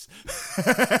fucking mess.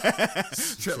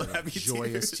 Trail of Happy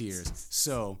Joyous Tears.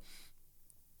 So,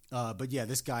 but yeah,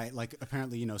 this guy, like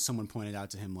apparently, you know, someone pointed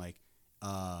out to him like,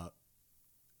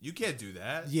 you can't do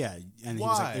that. Yeah, and he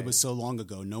was like, it was so long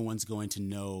ago, no one's going to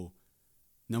know.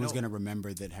 No one's going to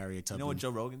remember that Harriet Tubman. You know what Joe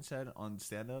Rogan said on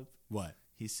stand-up? What?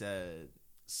 He said,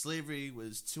 slavery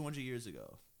was 200 years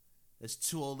ago. That's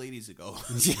 2 old ladies ago.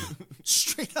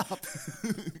 Straight up.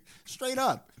 Straight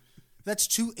up. That's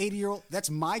 2 80-year-old. That's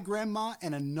my grandma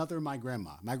and another my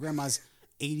grandma. My grandma's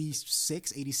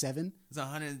 86, 87. It's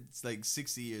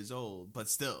 160 years old, but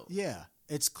still. Yeah.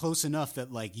 It's close enough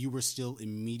that like you were still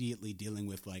immediately dealing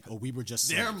with like, oh, we were just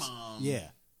slaves. Their mom. Yeah.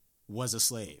 Was a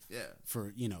slave. Yeah.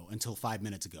 For, you know, until 5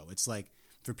 minutes ago. It's like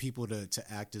for people to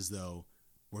act as though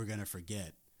we're going to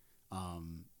forget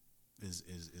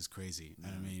is crazy. Yeah.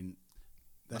 And I mean,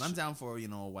 but I'm down for, you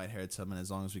know, a white Harriet Tubman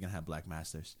as long as we can have black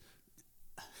masters.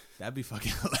 That'd be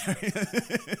fucking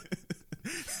hilarious.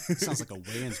 Sounds like a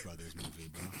Wayans Brothers movie,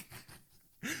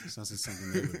 bro. Sounds like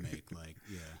something they would make. Like,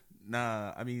 yeah.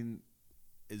 Nah, I mean,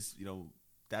 it's, you know,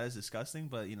 that is disgusting.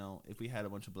 But, you know, if we had a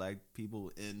bunch of black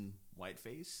people in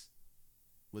whiteface,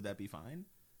 would that be fine?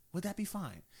 Would that be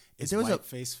fine? Is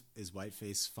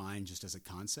whiteface fine just as a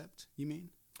concept, you mean?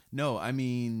 No, I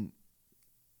mean,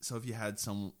 so if you had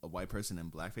a white person in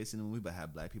blackface in the movie but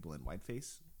had black people in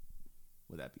whiteface,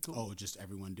 would that be cool? Oh, just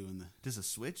everyone doing just a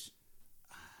switch?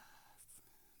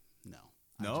 No.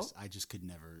 I just could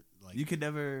never, like... You could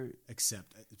never...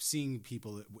 accept... Seeing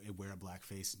people wear a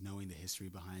blackface, knowing the history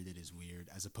behind it is weird,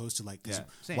 as opposed to, like... Cause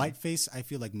whiteface, I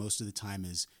feel like most of the time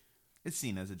is... It's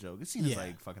seen as a joke. It's seen as,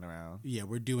 like, fucking around. Yeah,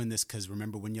 we're doing this because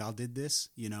remember when y'all did this,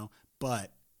 you know?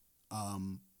 But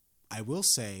I will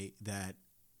say that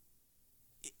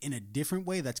in a different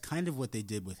way, that's kind of what they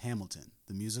did with Hamilton,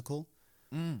 the musical.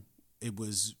 It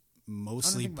was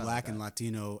mostly black and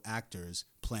Latino actors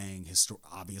playing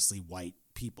obviously white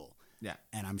people. Yeah.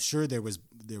 And I'm sure there was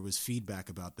feedback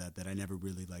about that I never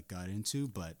really like got into,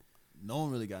 but no one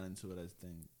really got into it, I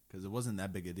think, because it wasn't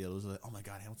that big a deal. It was like, oh my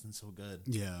God, Hamilton's so good.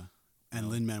 Yeah. And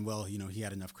Lin-Manuel, you know, he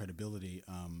had enough credibility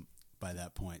by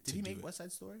that point. Did he make West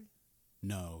Side Story?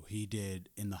 No, he did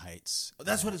In the Heights. Oh,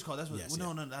 that's what it's called. That's what.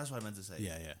 No, that's what I meant to say.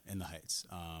 Yeah, In the Heights.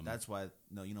 That's why.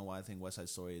 No, you know why I think West Side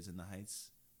Story is In the Heights?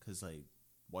 Because like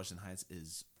Washington Heights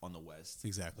is on the west.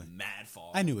 Exactly. Mad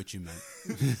fog. I knew what you meant.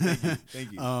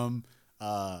 Thank you.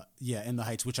 Yeah, In the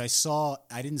Heights, which I saw.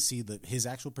 I didn't see his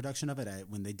actual production of it.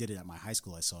 When they did it at my high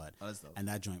school, I saw it. Oh, that's dope. And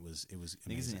that joint was Niggas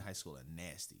amazing. in high school are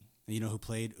nasty. And you know who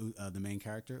played the main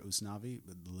character, Usnavi,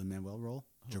 the Lin-Manuel role?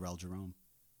 Jarrell Jerome.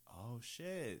 Oh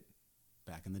shit!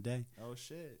 Back in the day. Oh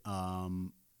shit!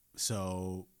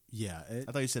 So yeah,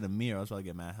 I thought you said Amir. I was about to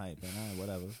get mad hype, but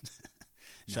whatever.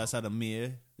 Shouts out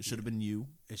Amir. It should have been you.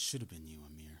 It should have been you,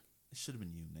 Amir. It should have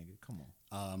been you, nigga. Come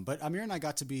on. But Amir and I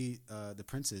got to be the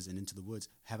princes in Into the Woods.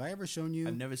 Have I ever shown you?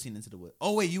 I've never seen Into the Woods.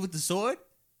 Oh wait, you with the sword?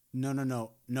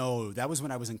 No. That was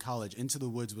when I was in college. Into the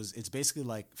Woods it's basically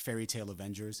like Fairy Tale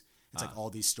Avengers. It's like all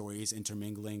these stories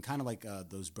intermingling, kind of like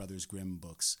those Brothers Grimm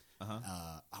books.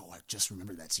 I just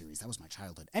remembered that series. That was my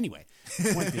childhood. Anyway,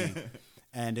 point being,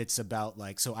 and it's about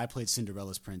so I played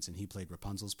Cinderella's prince and he played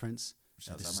Rapunzel's prince.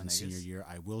 This is in senior year.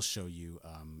 I will show you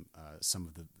some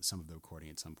of the recording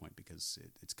at some point because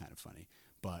it's kind of funny.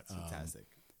 But fantastic.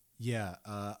 Yeah,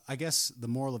 I guess the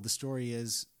moral of the story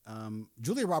is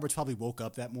Julia Roberts probably woke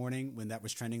up that morning when that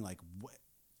was trending. Like, what?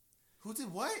 Who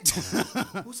did what?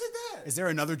 Who said that? Is there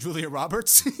another Julia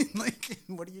Roberts?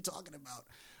 What are you talking about?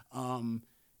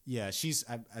 Yeah, she's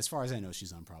as far as I know,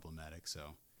 she's unproblematic.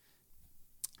 So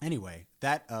anyway,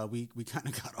 that we kind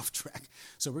of got off track.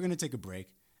 So we're gonna take a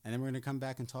break. And then we're going to come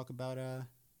back and talk about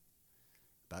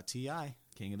T.I.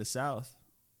 King of the South,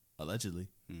 allegedly.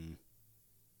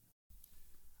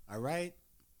 All right,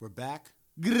 we're back.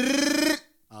 Let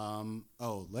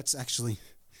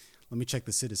me check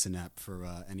the Citizen app for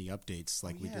any updates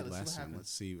we did last time.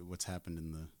 Let's see what's happened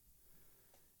in the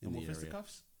more area.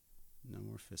 fisticuffs? No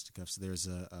more fisticuffs. There's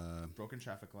a broken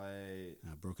traffic light.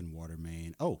 Broken water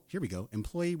main. Oh, here we go.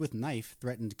 Employee with knife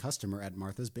threatened customer at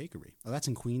Martha's Bakery. Oh, that's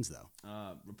in Queens, though.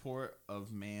 Report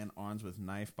of man armed with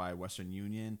knife by Western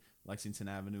Union, Lexington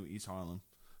Avenue, East Harlem.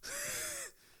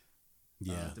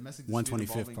 Yeah, domestic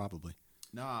 125th probably.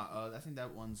 Nah, I think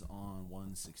that one's on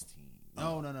 116.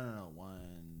 No,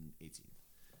 118.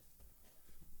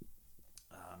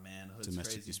 Man, the hood's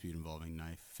domestic crazy. Dispute involving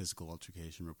knife, physical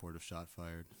altercation, report of shot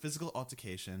fired. Physical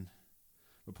altercation,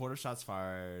 report of shots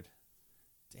fired.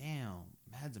 Damn,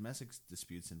 mad domestic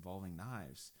disputes involving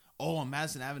knives. Oh, on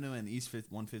Madison Avenue and East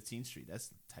 115th Street. That's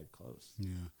type close.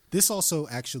 Yeah. This also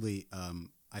actually,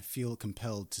 I feel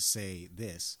compelled to say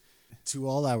this to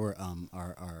all our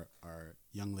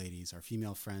young ladies, our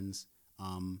female friends.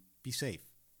 Be safe.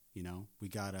 You know, we're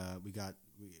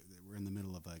in the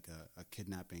middle of a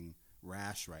kidnapping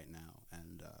rash right now,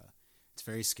 and it's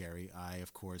very scary. I,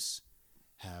 of course,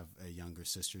 have a younger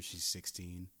sister. She's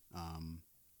 16.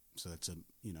 So that's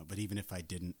but even if I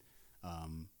didn't,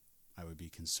 I would be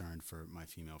concerned for my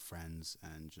female friends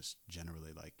and just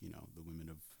generally the women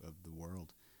of the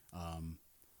world.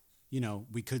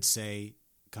 We could say,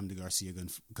 come to Garcia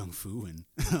Kung Fu and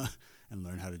and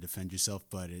learn how to defend yourself,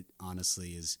 but it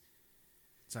honestly is.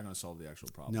 It's not going to solve the actual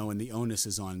problem. No, and the onus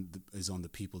is on the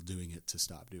people doing it to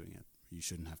stop doing it. You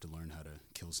shouldn't have to learn how to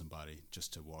kill somebody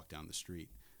just to walk down the street.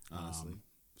 Honestly.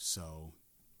 So,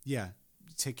 yeah,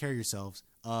 take care of yourselves.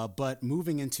 But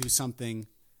moving into something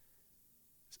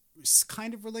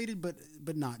kind of related, but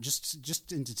not just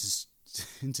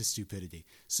into stupidity.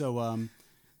 So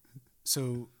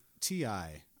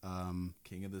T.I.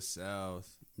 King of the South.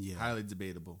 Yeah. Highly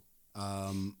debatable.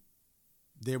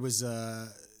 There was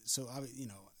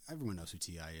everyone knows who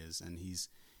T.I. is, and he's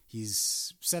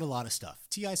said a lot of stuff.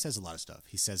 T.I. says a lot of stuff.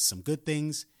 He says some good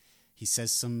things. He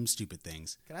says some stupid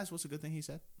things. Can I ask what's a good thing he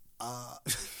said?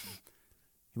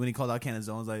 When he called out Cannon,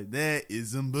 like, that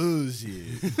is some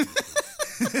bullshit.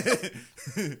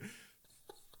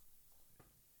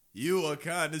 You are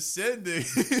condescending.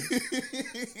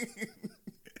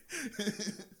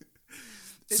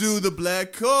 To the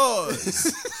black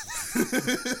cause.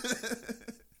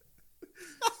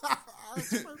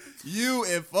 You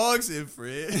and Fox and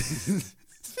Fred.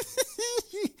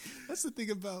 That's the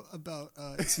thing about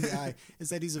T.I. is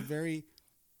that he's a very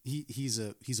he's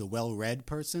a well-read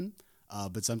person,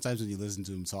 but sometimes when you listen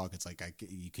to him talk, it's like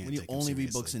you can't. When you take him only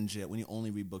read seriously.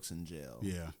 books in jail,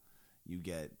 Yeah, you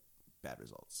get bad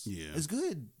results. Yeah, it's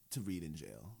good to read in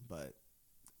jail, but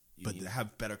you need to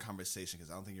have better conversation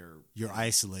because I don't think you're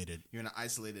isolated. You're in an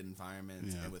isolated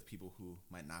environment and with people who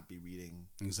might not be reading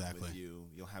exactly with you.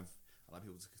 You'll have a lot of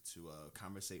people to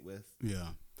conversate with.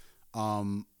 Yeah,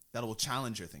 that will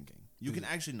challenge your thinking. You can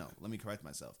actually let me correct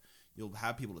myself. You'll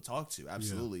have people to talk to,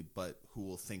 absolutely, but who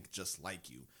will think just like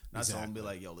you. Not someone be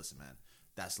like, yo, listen, man,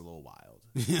 that's a little wild.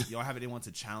 You don't have anyone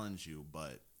to challenge you,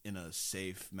 but in a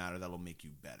safe manner that'll make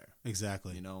you better.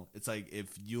 Exactly. You know, it's like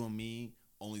if you and me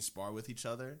only spar with each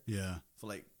other for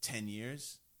like 10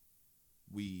 years,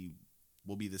 we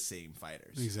will be the same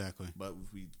fighters. Exactly. But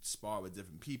if we spar with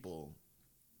different people,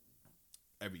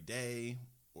 every day.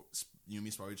 Or you and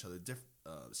me spar each other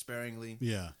sparingly.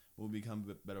 Yeah. We'll become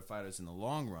better fighters in the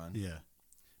long run. Yeah.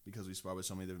 Because we spar with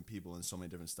so many different people and so many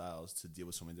different styles to deal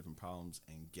with so many different problems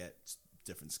and get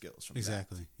different skills from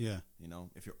exactly. that. Yeah. You know,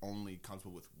 if you're only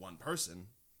comfortable with one person,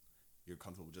 you're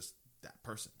comfortable with just that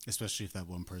person. Especially if that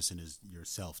one person is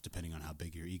yourself, depending on how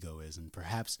big your ego is. And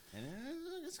perhaps... And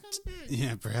it's kind of big.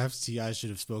 Yeah, perhaps T.I. should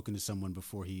have spoken to someone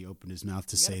before he opened his mouth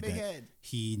to say that head.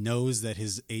 he knows that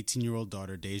his 18-year-old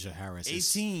daughter, Deja Harris,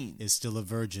 is still a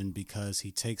virgin because he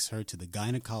takes her to the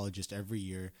gynecologist every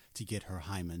year to get her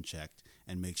hymen checked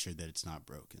and make sure that it's not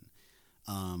broken.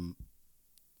 I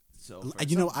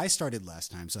started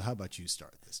last time, so how about you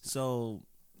start this time? So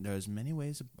there's many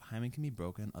ways a hymen can be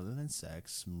broken other than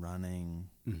sex, running,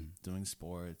 doing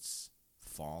sports,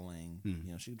 falling.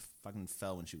 You know, she fucking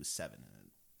fell when she was 7.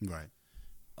 Right.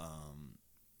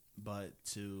 But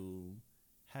to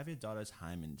have your daughter's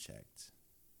hymen checked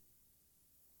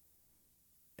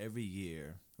every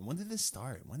year. And when did this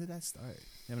start? When did that start?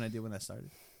 You have an idea when that started?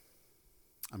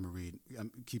 I'm going to read.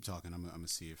 Keep talking. I'm going to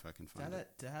see if I can find it.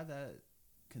 To have that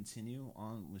continue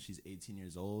on when she's 18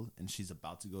 years old and she's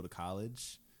about to go to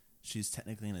college, she's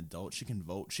technically an adult. She can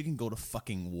vote. She can go to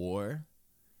fucking war.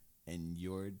 And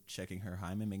you're checking her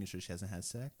hymen, making sure she hasn't had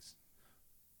sex.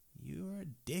 You're a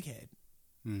dickhead.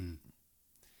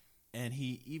 And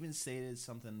he even stated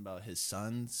something about his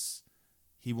sons.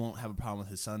 He won't have a problem with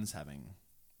his sons having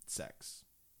sex.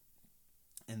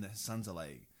 And the sons are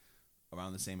like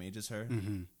around the same age as her.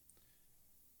 And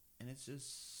it's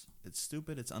just, it's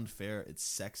stupid. It's unfair. It's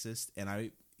sexist. And I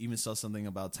even saw something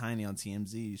about Tiny on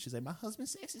TMZ. She's like, my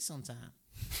husband's sexy sometimes.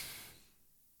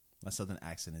 My southern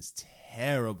accent is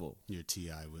terrible. Your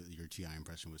T.I.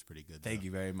 impression was pretty good. Thank you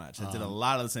very much. I did a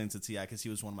lot of listening to T.I. because he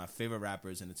was one of my favorite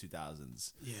rappers in the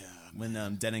 2000s. Yeah. When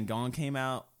Dead and Gone came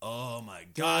out, oh my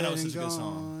God, that was such a good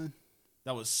song.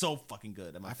 That was so fucking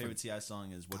good. And my favorite T.I.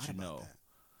 song is What You Know.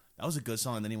 That was a good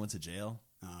song. And then he went to jail.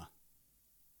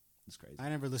 It's crazy. I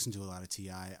never listened to a lot of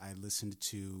T.I. I listened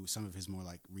to some of his more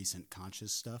like recent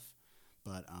conscious stuff.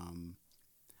 But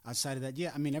outside of that,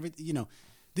 yeah, I mean,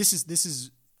 this is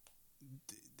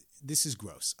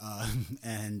gross.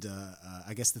 And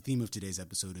I guess the theme of today's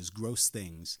episode is gross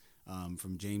things,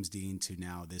 from James Dean to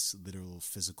now this literal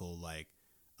physical,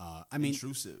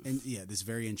 intrusive. And yeah, this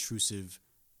very intrusive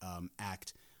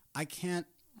act. I can't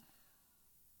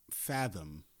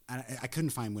fathom, I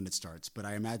couldn't find when it starts, but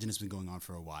I imagine it's been going on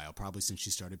for a while, probably since she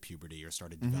started puberty or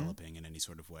started developing in any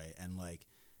sort of way. And like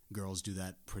girls do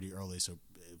that pretty early. So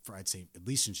I'd say at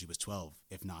least since she was 12,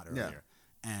 if not earlier.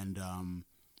 Yeah. And,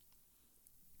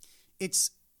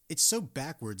 It's so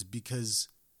backwards because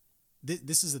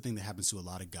this is the thing that happens to a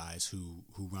lot of guys who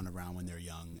run around when they're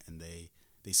young and they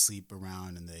sleep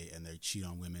around and they cheat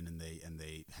on women and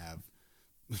they have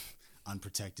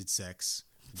unprotected sex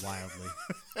wildly.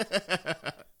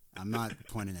 I'm not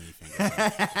pointing any fingers.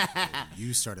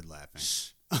 You started laughing.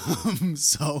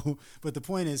 But the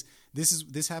point is,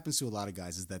 this happens to a lot of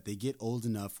guys is that they get old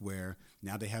enough where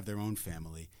now they have their own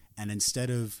family, and instead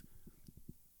of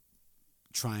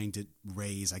trying to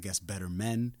raise, I guess, better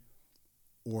men,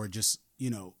 or just,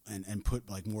 and put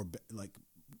like more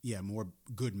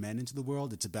good men into the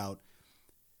world. It's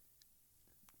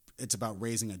about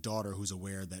raising a daughter who's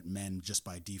aware that men just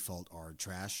by default are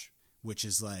trash, which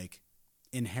is like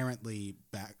inherently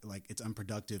it's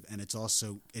unproductive, and it's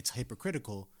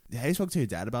hypocritical. Have you spoke to your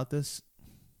dad about this?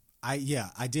 I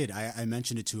did. I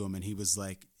mentioned it to him, and he was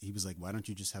like, why don't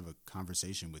you just have a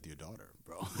conversation with your daughter,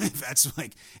 bro?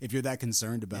 If you're that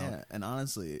concerned about. Yeah, and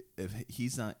honestly, if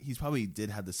he's probably did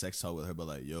have the sex talk with her, but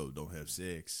like, yo, don't have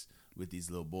sex with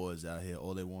these little boys out here.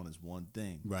 All they want is one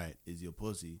thing. Right. Is your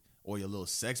pussy or your little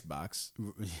sex box.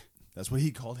 That's what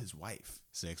he called his wife.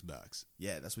 Sex box.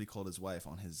 Yeah, that's what he called his wife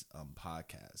on his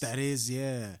podcast. That is,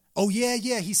 yeah. Oh,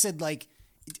 yeah. He said like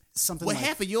something what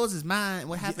half of yours is mine.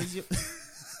 What half is yours?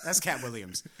 That's Cat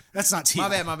Williams. That's not T. My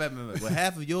bad. Well,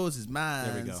 half of yours is mine.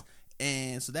 There we go.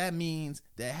 And so that means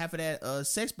that half of that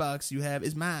sex box you have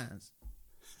is mine.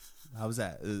 How was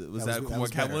that? Was that more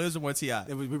Cat Williams or more T.I.?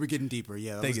 We were getting deeper.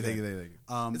 Yeah. Thank you.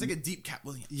 It's like a deep Cat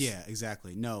Williams. Yeah,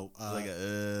 exactly. No.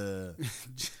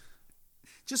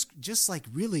 Just like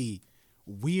really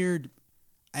weird,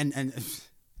 and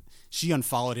she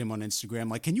unfollowed him on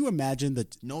Instagram. Like, can you imagine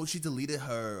that? No, she deleted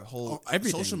her whole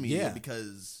social media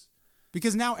because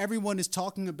now everyone is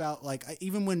talking about, like,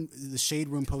 even when the Shade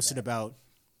Room posted about,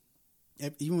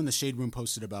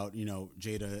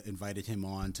 Jada invited him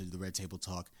on to the Red Table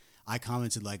Talk, I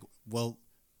commented like, well,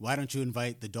 why don't you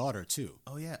invite the daughter too?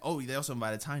 Oh yeah. Oh, they also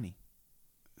invited Tiny,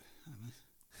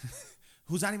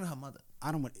 who's not even her mother.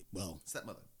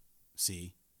 Stepmother.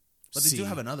 See, But they do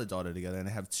have another daughter together, and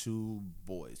they have two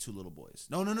little boys.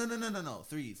 No.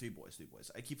 Three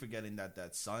boys. I keep forgetting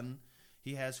that son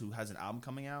he has, who has an album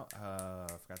coming out. I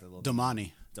forgot the little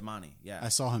Damani, yeah. I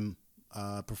saw him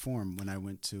perform when I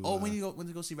went to. Oh, when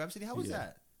you go see Rhapsody, how was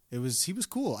that? He was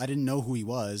cool. I didn't know who he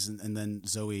was, and then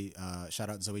Zoe, shout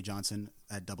out Zoe Johnson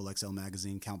at XXL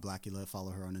Magazine, Count Blackula.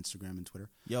 Follow her on Instagram and Twitter.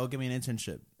 Yo, give me an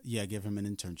internship. Yeah, give him an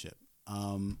internship.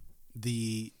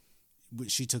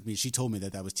 She told me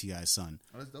that was T.I.'s son.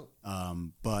 Oh, that's dope.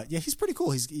 But yeah, he's pretty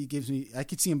cool. He gives me. I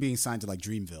could see him being signed to like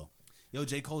Dreamville. Yo,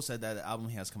 J. Cole said that the album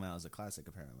he has coming out is a classic.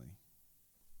 Apparently,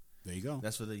 there you go.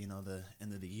 That's for the end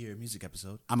of the year music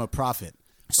episode. I'm a prophet.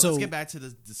 So let's get back to the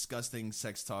disgusting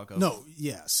sex talk of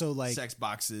so like sex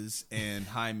boxes and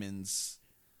hymens.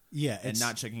 Yeah, and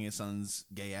not checking his son's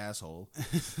gay asshole.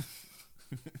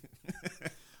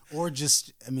 Or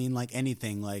just, I mean, like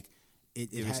anything, like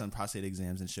give his son prostate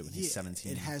exams and shit when he's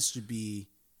 17. It has to be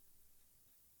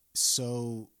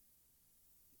so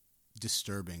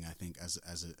disturbing, I think, as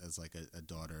like a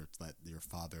daughter, that your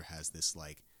father has this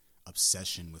like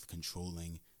obsession with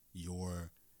controlling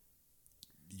your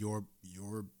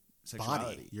sexuality.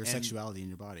 Body, your sexuality in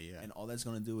your body, yeah. And all that's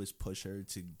going to do is push her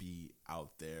to be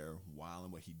out there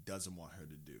wilding what he doesn't want her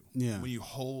to do. Yeah. When you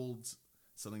hold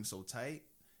something so tight,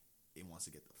 it wants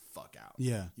to get the fuck out.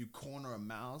 Yeah. You corner a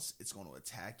mouse, it's going to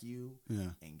attack you. Yeah.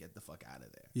 And get the fuck out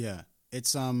of there. Yeah.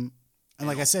 It's and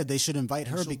like I said, they should invite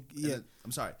her.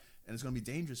 I'm sorry, and it's going to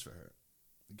be dangerous for her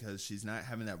because she's not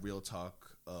having that real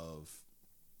talk of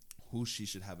who she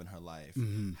should have in her life,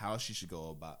 how she should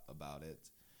go about it.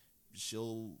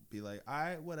 She'll be like, all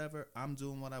right, whatever. I'm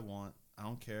doing what I want. I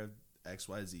don't care if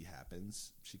XYZ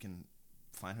happens. She can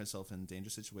find herself in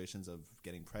dangerous situations of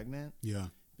getting pregnant,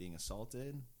 being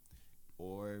assaulted,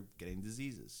 or getting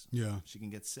diseases. Yeah. She can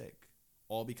get sick.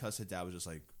 All because her dad was just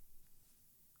like,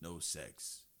 no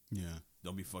sex. Yeah.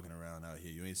 Don't be fucking around out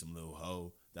here. You ain't some little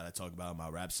hoe that I talk about in my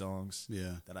rap songs.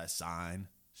 Yeah. That I sign.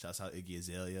 Shouts out Iggy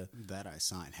Azalea. That I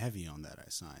signed heavy on that I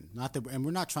signed. Not that, and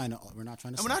we're not trying to. We're not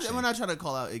trying to. We're not trying to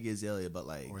call out Iggy Azalea, but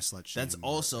like, or slut shame. That's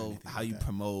also how you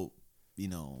promote,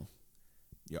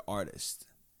 your artist.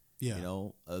 Yeah.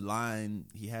 A line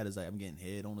he had is like, "I'm getting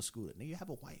head on a scooter." Nigga, you have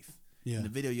a wife. Yeah. In the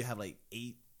video, you have like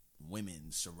 8 women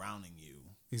surrounding you.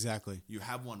 Exactly. You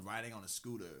have one riding on a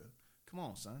scooter. Come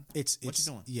on, son. It's what you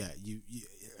doing? Yeah. You.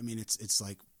 I mean, it's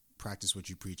like. Practice what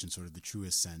you preach in sort of the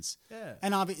truest sense. Yeah.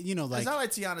 And like it's not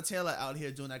like Tiana Taylor out here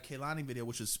doing that Kehlani video,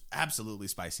 which is absolutely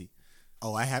spicy.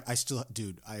 Oh, I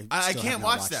can't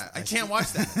watch that. I can't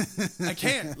watch that. I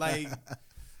can't. Like,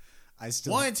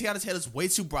 Tiana Taylor's way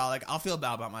too brolic. I'll feel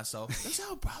bad about myself. That's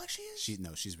how brolic she is.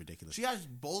 She's ridiculous. She has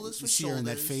boulders for shoulders. See her in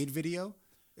that Fade video?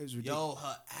 It was ridiculous. Yo,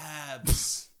 her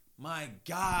abs. My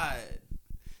God.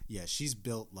 Yeah, she's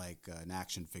built like an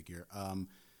action figure.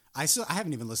 I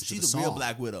haven't even listened to the song. She's the real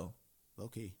Black Widow. Low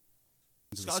key.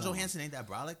 Scarlett Johansson ain't that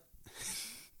brolic.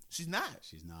 She's not.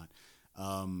 She's not.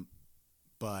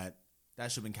 But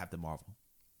that should have been Captain Marvel.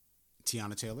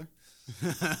 Tiana Taylor.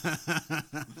 I'm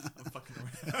fucking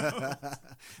around.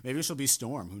 Maybe she'll be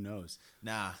Storm. Who knows?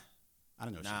 Nah. I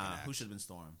don't know. Who should have been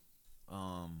Storm?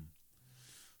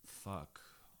 Fuck.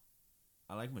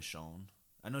 I like Michonne.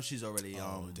 I know she's already.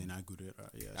 Denai Gurira.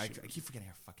 Yeah. I keep forgetting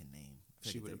her fucking name.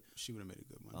 She would have made a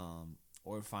good one.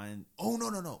 Or find. Oh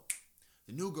no.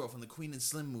 The new girl from the Queen and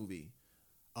Slim movie.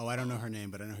 Oh, I don't know her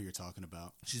name, but I know who you're talking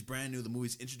about. She's brand new. The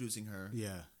movie's introducing her.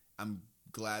 Yeah. I'm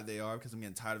glad they are because I'm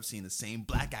getting tired of seeing the same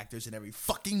black actors in every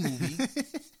fucking movie.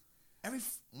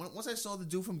 Once I saw the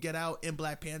dude from Get Out and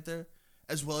Black Panther,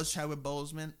 as well as Chadwick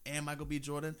Boseman and Michael B.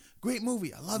 Jordan, great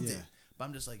movie. I loved it. But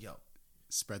I'm just like, yo.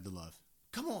 Spread the love.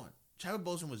 Come on. Chadwick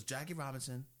Boseman was Jackie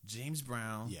Robinson, James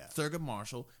Brown, yeah. Thurgood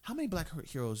Marshall. How many black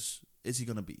heroes is he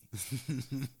going to be?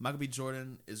 Michael B.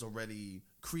 Jordan is already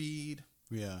Creed.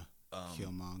 Yeah.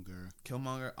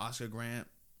 Killmonger. Oscar Grant.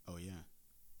 Oh, yeah.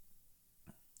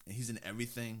 And he's in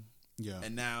everything. Yeah.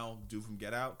 And now, dude from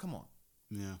Get Out. Come on.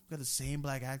 Yeah. We got the same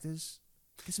black actors.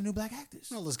 Get some new black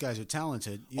actors. All those guys are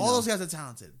talented. All those guys are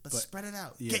talented. But spread it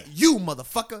out. Yeah. Get you,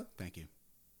 motherfucker. Thank you.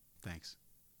 Thanks.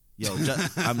 Yo,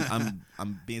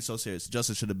 I'm being so serious.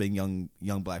 Justice should have been young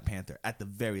Black Panther at the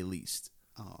very least.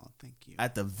 Oh, thank you.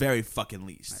 At the very fucking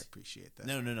least. I appreciate that.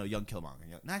 No, young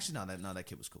Killmonger. Actually, that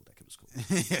kid was cool.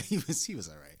 Yeah, he was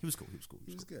all right. He was cool. He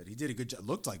was good. He did a good job.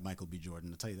 Looked like Michael B. Jordan,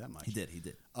 I'll tell you that much. He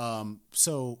did.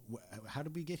 So how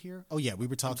did we get here? Oh yeah, we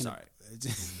were talking. I'm sorry.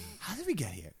 How did we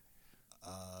get here?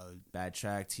 Bad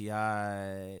track,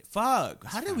 T.I. Fuck.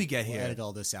 How did we get here? We'll edit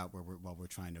all this out while we're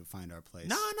trying to find our place.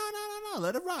 No.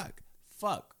 Let it rock.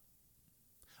 Fuck.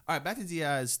 All right, back to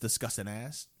T.I.'s disgusting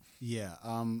ass. Yeah.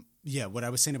 Yeah. What I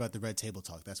was saying about the Red Table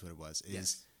Talk, that's what it was.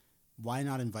 why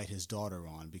not invite his daughter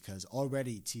on? Because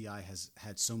already T.I. has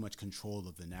had so much control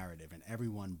of the narrative, and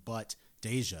everyone but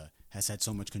Deja has had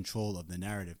so much control of the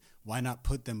narrative. Why not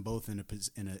put them both in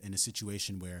a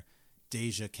situation where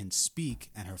Deja can speak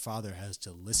and her father has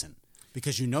to listen?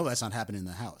 Because that's not happening in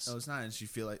the house. No, it's not, and she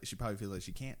probably feels like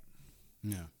she can't.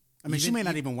 Yeah. I mean, she may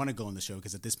not even want to go on the show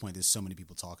because at this point there's so many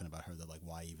people talking about her that like,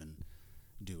 why even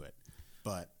do it?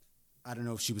 But I don't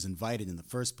know if she was invited in the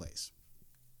first place.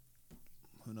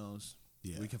 Who knows?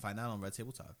 Yeah. We can find out on Red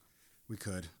Table Talk. We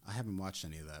could. I haven't watched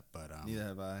any of that, but neither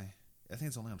have I. I think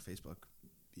it's only on Facebook.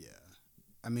 Yeah.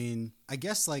 I mean, I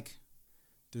guess like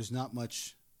there's not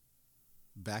much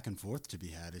back and forth to be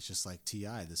had. It's just like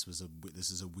T.I. This is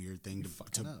a weird thing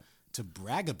to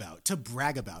brag about. To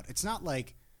brag about. It's not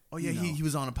like he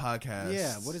was on a podcast.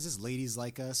 Yeah. What is this? Ladies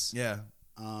Like Us. Yeah.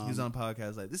 He was on a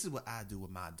podcast like, this is what I do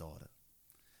with my daughter.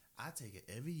 I take her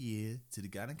every year to the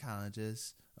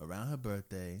gynecologist around her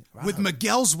birthday. With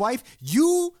Miguel's wife?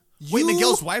 Wait,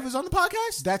 Miguel's wife was on the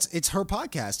podcast? It's her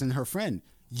podcast and her friend.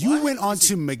 You went on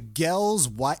to Miguel's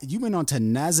wife. You went on to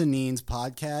Nazanin's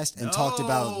podcast and talked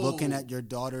about looking at your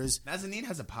daughter's. Nazanin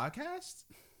has a podcast?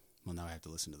 Well, now I have to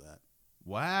listen to that.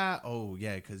 Wow. Oh,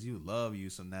 yeah, because you love you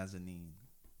some Nazanin.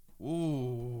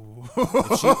 Ooh.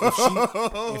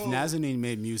 If Nazanin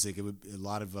made music, a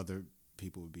lot of other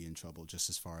people would be in trouble just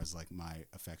as far as like my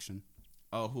affection.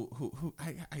 Oh, who?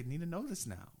 I need to know this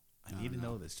now. I need to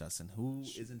know this, Justin. Who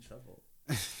is in trouble?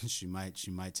 She might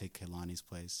take Kehlani's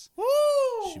place. Woo!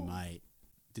 She might.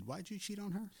 Did YG cheat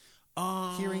on her?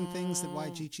 Hearing things that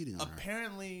YG cheated on her.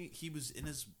 Apparently, he was in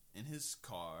his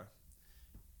car,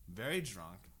 very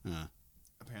drunk.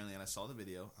 Apparently, and I saw the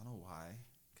video. I don't know why,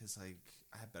 because like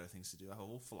I have better things to do. I have a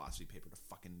whole philosophy paper to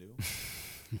fucking do.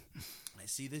 I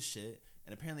see this shit,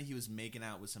 and apparently he was making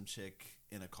out with some chick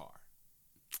in a car.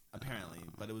 Apparently,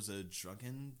 but it was a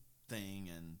drunken thing,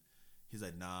 and he's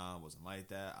like, "Nah, it wasn't like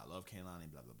that. I love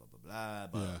Kehlani, blah blah blah blah blah."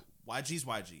 But YG's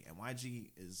YG, and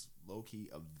YG is low key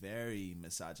a very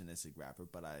misogynistic rapper.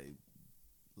 But I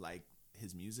like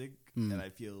his music, and I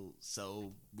feel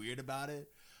so weird about it.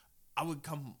 I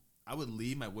would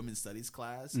leave my women's studies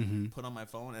class, put on my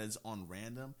phone, and it's on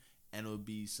random, and it would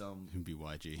be It'd be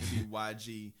YG.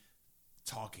 YG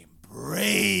talking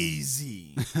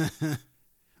brazy.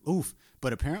 Oof.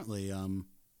 But apparently,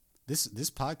 this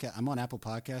podcast, I'm on Apple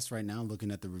Podcasts right now looking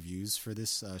at the reviews for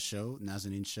this show,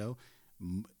 Nazanin's show.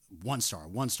 1 star,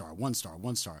 1 star, 1 star,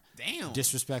 1 star. Damn.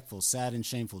 Disrespectful, sad and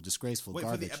shameful, disgraceful, Wait,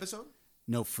 garbage. for the episode?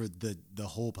 No, for the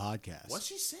whole podcast. What's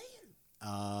she saying?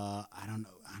 I don't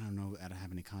know. I don't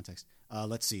have any context.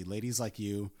 Let's see. Ladies like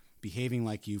you, behaving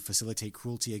like you, facilitate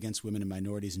cruelty against women and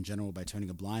minorities in general by turning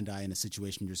a blind eye in a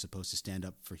situation you're supposed to stand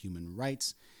up for human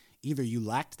rights. Either you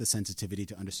lacked the sensitivity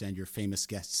to understand your famous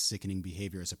guest's sickening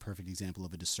behavior as a perfect example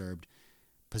of a disturbed,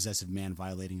 possessive man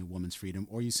violating a woman's freedom,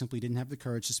 or you simply didn't have the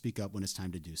courage to speak up when it's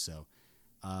time to do so.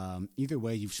 Either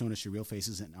way, you've shown us your real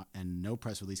faces, and no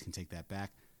press release can take that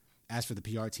back. As for the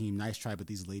PR team, nice try, but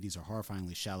these ladies are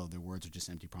horrifyingly shallow. Their words are just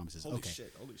empty promises. Holy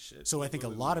shit. So I think a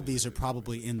lot of these are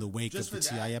probably in the wake of the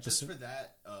T.I. episode. Just for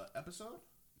that episode?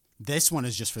 This one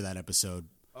is just for that episode.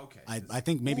 Okay. I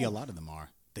think maybe a lot of them are.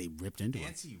 They ripped into it.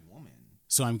 Anti-woman.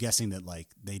 So I'm guessing that like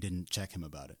they didn't check him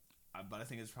about it. But I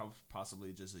think it's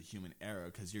possibly just a human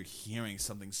error because you're hearing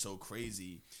something so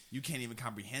crazy you can't even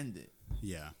comprehend it.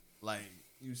 Yeah. Like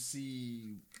you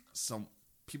see some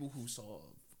people who saw.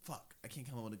 Fuck, I can't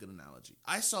come up with a good analogy.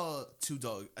 I saw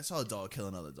a dog kill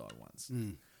another dog once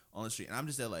on the street, and I'm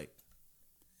just there like,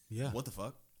 yeah, what the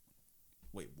fuck?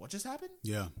 Wait, what just happened?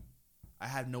 Yeah. I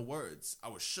had no words. I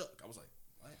was shook. I was like,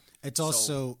 what? It's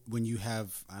also when you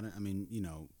have,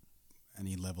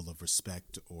 any level of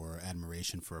respect or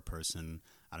admiration for a person.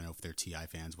 I don't know if they're T.I.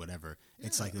 fans, whatever. Yeah,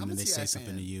 it's like when they say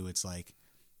something to you, it's like,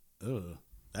 ugh.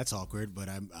 That's awkward, but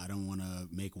I don't want to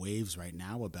make waves right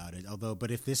now about it.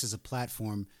 But if this is a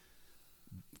platform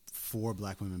for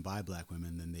black women by black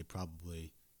women, then they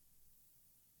probably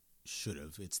should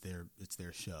have. It's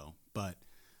their show. But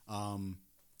and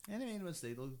they made a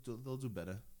mistake. They'll do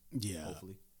better. Yeah,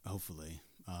 hopefully.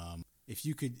 If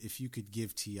you could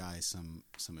give T.I. some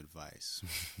advice,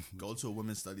 go to a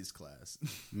women's studies class.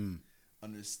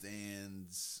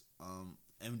 Understands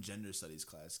and gender studies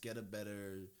class. Get a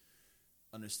better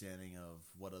understanding of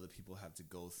what other people have to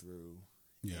go through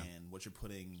and what you're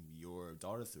putting your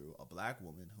daughter through. A black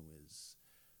woman who is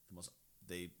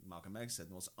Malcolm X said,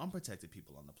 the most unprotected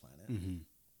people on the planet. Mm-hmm.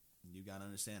 You got to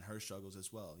understand her struggles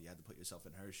as well. You have to put yourself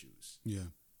in her shoes. Yeah.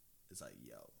 It's like,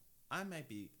 yo, I might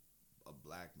be a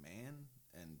black man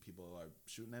and people are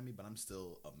shooting at me, but I'm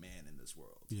still a man in this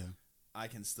world. Yeah. I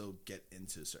can still get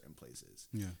into certain places.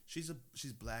 Yeah. She's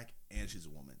black and she's a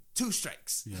woman. 2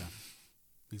 strikes. Yeah.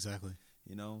 Exactly.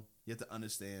 You know, you have to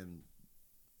understand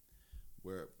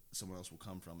where someone else will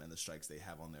come from and the strikes they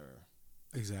have on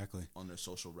their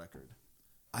social record.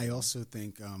 I also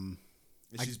think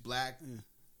if she's black,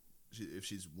 if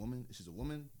she's a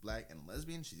woman, black and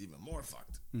lesbian, she's even more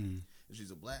fucked. Mm-hmm. If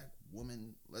she's a black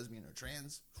woman, lesbian or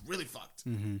trans, really fucked.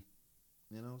 Mm-hmm.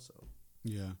 You know, so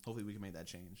yeah. Hopefully we can make that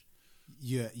change.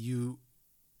 Yeah, you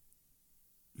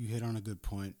hit on a good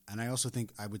point, and I also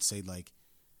think I would say like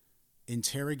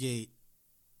interrogate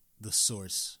the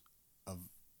source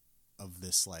of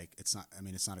this. Like it's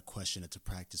not a question, it's a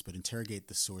practice, but interrogate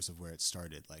the source of where it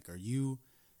started. Like, are you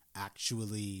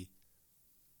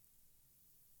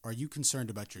concerned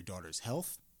about your daughter's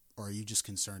health, or are you just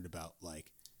concerned about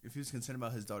like? If he was concerned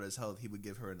about his daughter's health, he would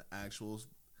give her an actual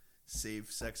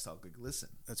safe sex talk. Like, listen,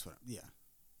 that's what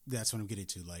I'm getting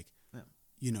to. Like,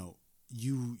 you know,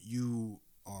 you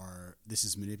are. This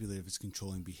is manipulative. It's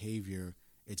controlling behavior.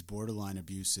 It's borderline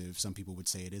abusive. Some people would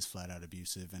say it is flat out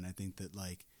abusive, and I think that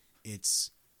like it's,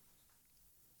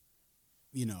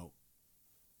 you know,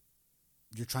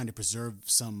 you're trying to preserve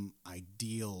some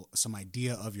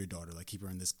idea of your daughter, like keep her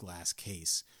in this glass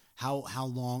case. How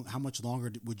much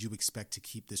longer would you expect to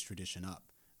keep this tradition up?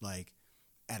 Like,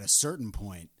 at a certain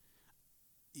point,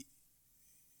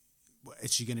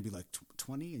 is she going to be like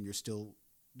 20 and you're still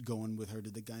going with her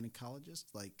to the gynecologist?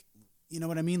 Like, you know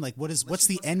what I mean? Like, what's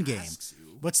the end game?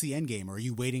 What's the end game? Are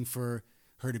you waiting for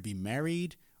her to be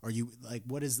married? Are you like,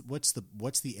 what's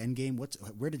the end game?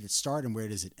 Where did it start and where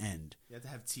does it end? You have to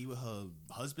have tea with her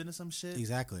husband or some shit.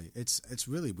 Exactly. It's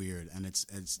really weird, and it's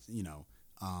you know,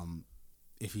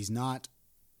 if he's not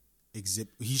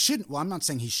he shouldn't. Well, I'm not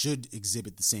saying he should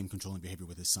exhibit the same controlling behavior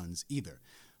with his sons either.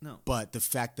 No. But the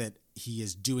fact that he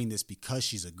is doing this because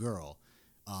she's a girl,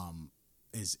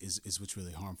 is what's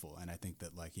really harmful. And I think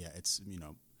that like, yeah, it's, you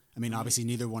know, I mean, obviously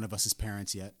neither one of us is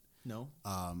parents yet. No.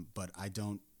 But I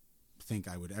don't think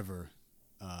I would ever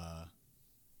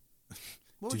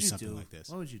do something like this.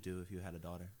 What would you do if you had a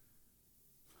daughter?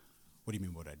 What do you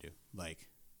mean? What would I do? Like,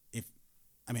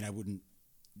 I wouldn't.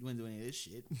 You wouldn't do any of this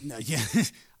shit. No, yeah,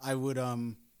 I would.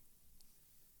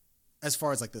 As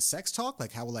far as like the sex talk,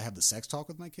 like how will I have the sex talk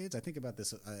with my kids? I think about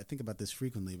this. I think about this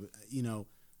frequently, but you know,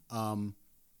 I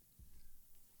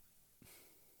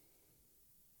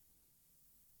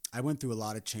went through a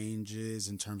lot of changes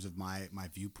in terms of my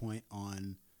viewpoint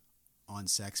on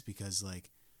sex, because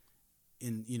like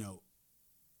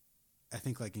I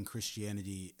think like in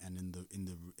Christianity and in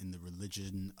the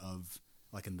religion of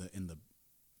like in the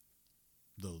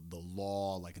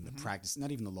law, like in the practice,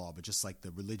 not even the law, but just like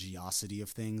the religiosity of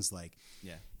things, like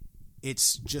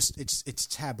it's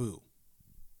taboo,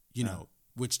 you know,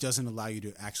 which doesn't allow you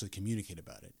to actually communicate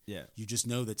about it. Yeah. You just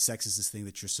know that sex is this thing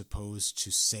that you're supposed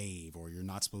to save, or you're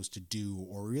not supposed to do,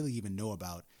 or really even know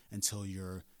about until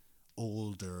you're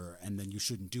older, and then you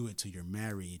shouldn't do it till you're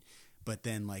married. But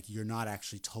then like you're not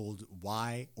actually told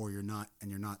why, or you're not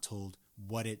told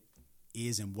what it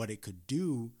is and what it could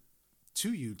do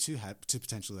to you to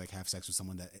potentially like have sex with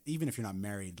someone that, even if you're not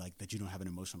married, like that you don't have an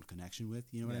emotional connection with,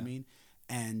 you know what I mean?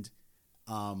 And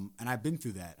I've been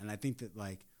through that, and I think that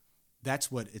like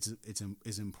that's what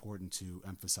is important to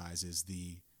emphasize is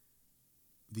the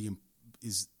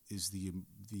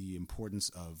importance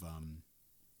of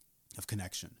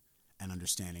connection and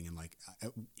understanding, and like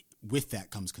with that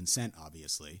comes consent,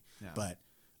 obviously. Yeah. But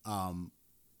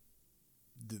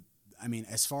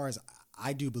as far as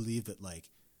I do believe that, like,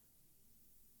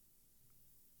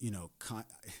 you know,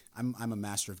 I'm a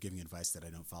master of giving advice that I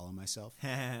don't follow myself.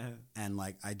 And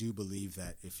like, I do believe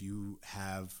that if you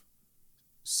have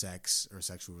sex or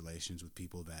sexual relations with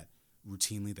people that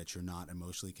routinely that you're not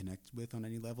emotionally connected with on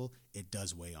any level, it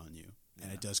does weigh on you. Yeah.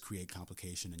 And it does create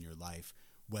complication in your life,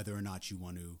 whether or not you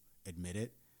want to admit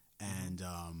it. And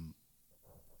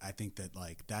I think that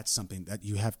like that's something that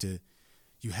you have to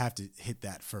hit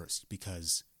that first,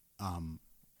 because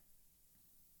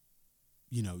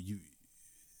you know,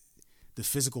 the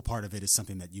physical part of it is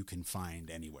something that you can find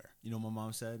anywhere. You know what my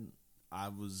mom said? I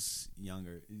was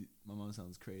younger. My mom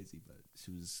sounds crazy, but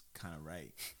she was kind of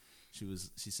right.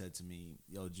 She said to me,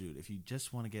 "Yo, Jude, if you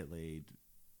just want to get laid,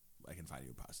 I can find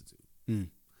you a prostitute." Mm.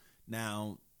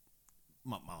 Now,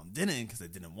 my mom didn't, because I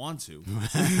didn't want to.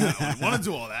 I didn't want to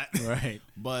do all that. Right.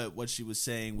 But what she was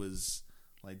saying was,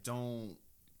 like, don't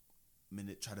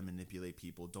try to manipulate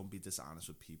people. Don't be dishonest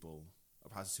with people. A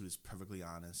prostitute is perfectly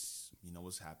honest. You know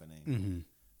what's happening. Mm-hmm.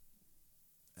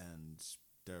 And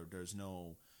there's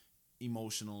no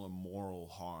emotional or moral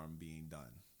harm being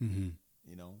done. Mm-hmm.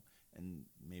 You know? And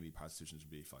maybe prostitution should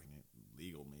be fucking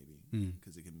legal, maybe,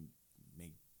 because it can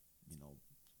make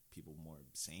people more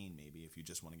sane. Maybe if you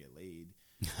just want to get laid,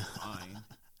 fine.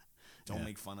 Don't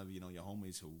make fun of your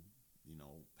homies who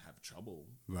have trouble.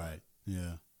 Right.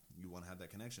 Yeah. You want to have that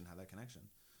connection. Have that connection.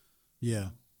 Yeah.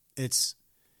 That's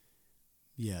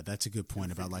a good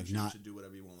point about like not. You should do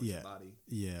whatever you want with your body.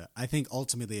 Yeah. I think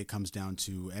ultimately it comes down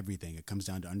to everything. It comes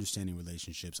down to understanding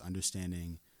relationships,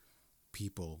 understanding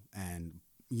people, and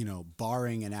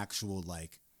barring an actual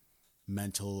like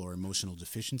mental or emotional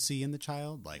deficiency in the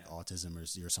child, like autism or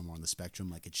you're somewhere on the spectrum,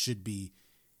 like it shouldn't be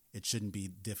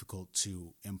difficult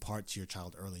to impart to your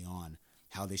child early on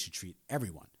how they should treat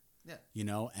everyone. Yeah.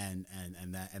 And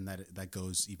that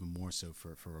goes even more so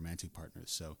for romantic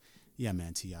partners. So yeah,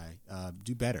 man, T.I.,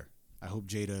 do better. I hope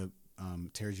Jada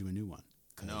tears you a new one.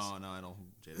 No, I don't hope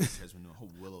Jada tears me a new one. I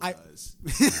hope Willow does.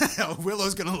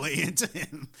 Willow's gonna lay into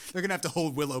him. They're gonna have to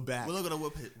hold Willow back. Willow gonna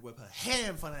whip her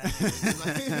hair in front of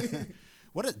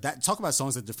that. Talk about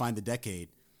songs that define the decade.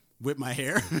 Whip my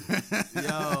hair.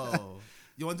 Yo,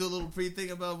 you want to do a little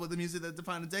pre-thing about what the music that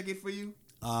defined the decade for you?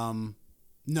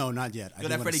 No, not yet. Yo,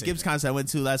 that Freddie Gibbs concert I went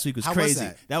to last week was crazy.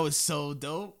 That was so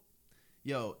dope.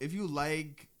 Yo, if you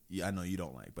like, I know you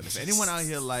don't like, but if anyone out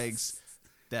here likes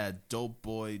that dope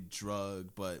boy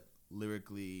drug but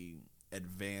lyrically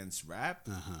advanced rap,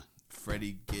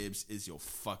 Freddie Gibbs is your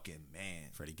fucking man.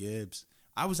 Freddie Gibbs.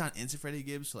 I was not into Freddie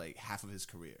Gibbs for like half of his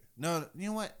career. No, you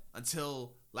know what?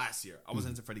 Until last year, I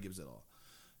wasn't into Freddie Gibbs at all.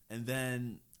 And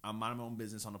then I'm minding my own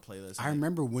business on the playlist. I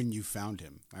remember when you found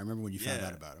him. I remember when you found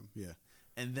out about him. Yeah.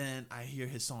 And then I hear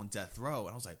his song Death Row,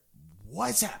 and I was like,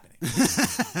 what's happening?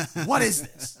 What is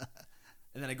this?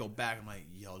 And then I go back, I'm like,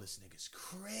 yo, this nigga's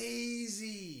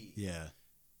crazy. Yeah.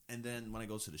 And then when I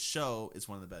go to the show, it's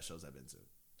one of the best shows I've been to.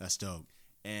 That's dope.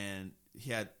 And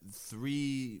he had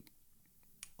 3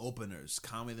 openers: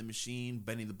 Conway the Machine,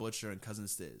 Benny the Butcher, and Cousin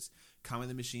Stiz. Conway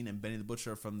the Machine and Benny the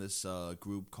Butcher are from this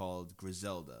group called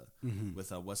Griselda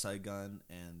with Westside Gun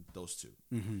and those two.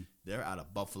 They're out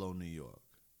of Buffalo, New York.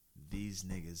 These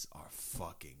niggas are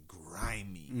fucking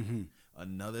grimy.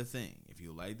 Another thing, if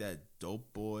you like that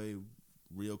dope boy,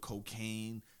 real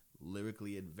cocaine,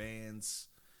 lyrically advanced,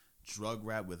 drug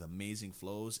rap with amazing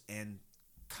flows and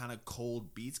kind of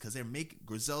cold beats, because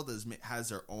Griselda has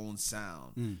their own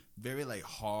sound. Very like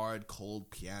hard, cold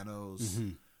pianos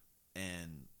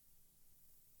and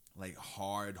like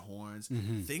hard horns.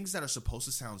 Things that are supposed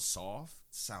to sound soft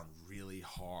sound really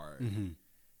hard.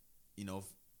 If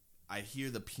I hear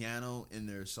the piano in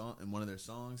their song, in one of their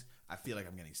songs, I feel like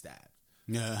I'm getting stabbed.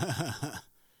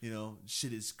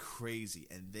 Shit is crazy,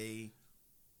 and they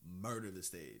murder the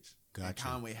stage. Gotcha. And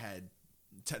Conway had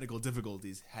technical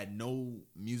difficulties, had no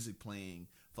music playing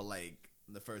for like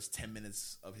the first 10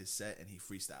 minutes of his set, and he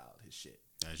freestyled his shit.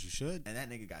 As you should. And that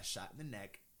nigga got shot in the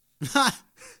neck,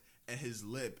 and his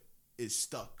lip is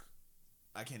stuck.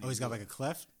 I can't. He's got like a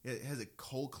cleft. It has a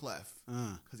cold cleft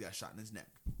because he got shot in his neck.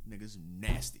 Nigga's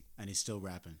nasty, and he's still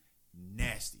rapping.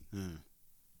 Nasty.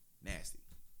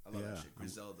 I love that shit.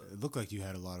 Griselda. It looked like you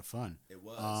had a lot of fun. It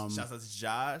was. Shout out to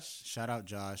Josh. Shout out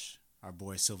Josh, our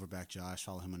boy Silverback Josh.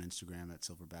 Follow him on Instagram at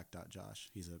silverback.josh.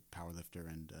 He's a powerlifter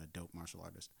and a dope martial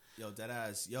artist. Yo,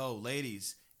 deadass. Yo,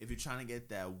 ladies, if you're trying to get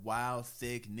that wild,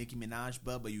 thick Nicki Minaj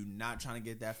butt, but you're not trying to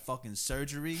get that fucking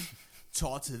surgery,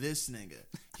 talk to this nigga.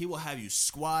 He will have you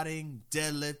squatting,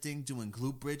 deadlifting, doing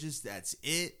glute bridges. That's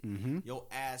it. Your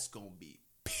ass gonna be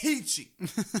peachy.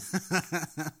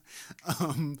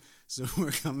 So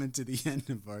we're coming to the end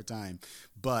of our time.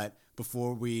 But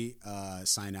before we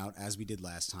sign out, as we did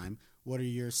last time, what are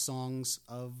your songs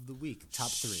of the week? Top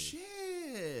 3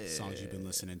 songs you've been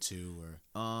listening to, or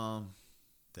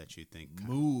that you think?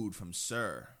 Mood from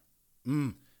Sir.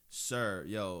 Sir,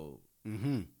 yo.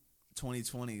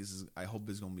 2020 is. I hope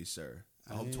it's gonna be Sir.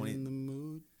 I hope 20 in the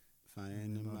mood.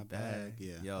 Fine in my bag.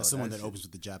 Yeah, yo, that's the one that opens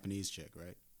with the Japanese chick,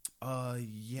 right?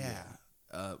 Yeah.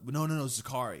 No,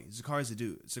 Zakari. Zakari's a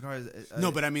dude. Zakari's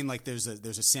no, but I mean, like, there's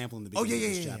a sample in the beginning of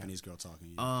this Japanese girl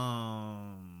talking.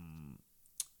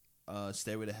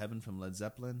 Stairway to Heaven from Led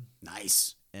Zeppelin.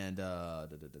 Nice. And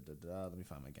let me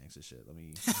find my gangster shit.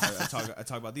 I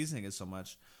talk about these niggas so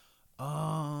much.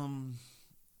 I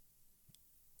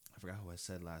forgot who I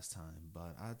said last time,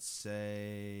 but I'd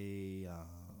say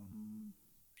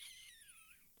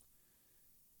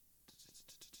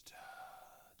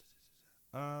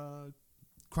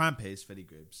Crime Pays, Freddie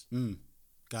Gibbs.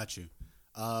 Got you.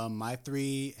 My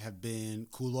 3 have been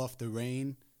Cool Off the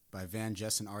Rain by Van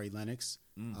Jess and Ari Lennox.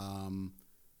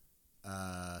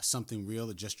 Something Real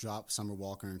that just dropped, Summer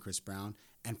Walker and Chris Brown.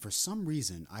 And for some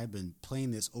reason, I've been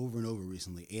playing this over and over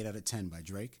recently, 8 out of 10 by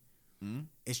Drake.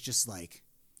 It's just like,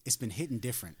 it's been hitting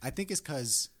different. I think it's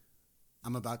because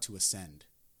I'm about to ascend.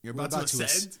 You're about to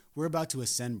ascend? We're about to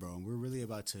ascend, bro, and we're really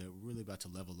about to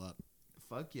level up.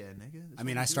 Fuck yeah, nigga. I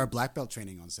mean, I start black belt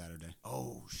training on Saturday.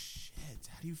 Oh shit!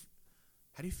 How do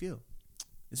you feel?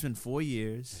 It's been 4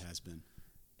 years. It has been.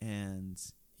 And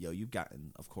yo, you've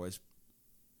gotten, of course,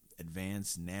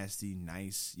 advanced, nasty,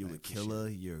 nice. You're a killer.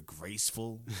 You're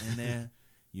graceful in there.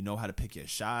 You know how to pick your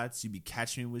shots. You be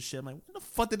catching me with shit. I'm like, when the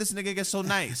fuck did this nigga get so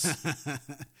nice?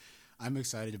 I'm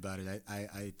excited about it.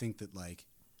 I think that, like,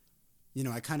 you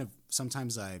know, I kind of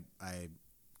sometimes I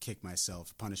kick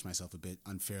myself, punish myself a bit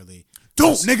unfairly.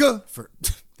 Nigga.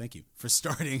 Thank you for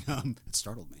starting. It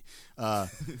startled me.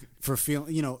 For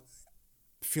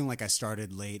feeling like I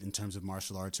started late in terms of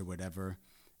martial arts or whatever.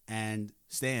 And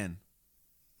Stan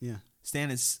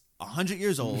is 100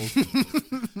 years old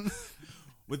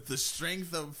with the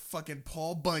strength of fucking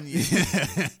Paul Bunyan.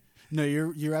 No,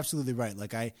 you're absolutely right.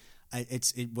 Like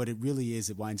what it really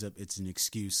is, it winds up, it's an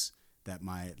excuse that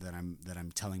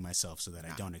I'm telling myself so that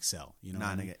I don't excel. You know,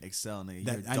 nigga, excel, nigga.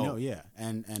 You're dope. I know, yeah,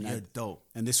 and you're dope.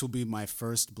 And this will be my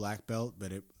first black belt,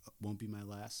 but it won't be my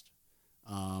last.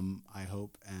 I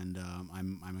hope, and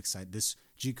I'm excited. This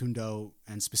Jeet Kune Do,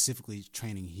 and specifically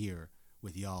training here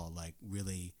with y'all, like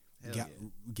really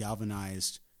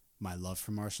galvanized my love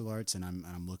for martial arts, and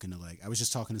I'm looking to, like, I was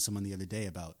just talking to someone the other day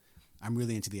about, I'm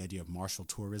really into the idea of martial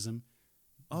tourism.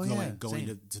 Going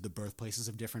to the birthplaces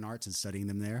of different arts and studying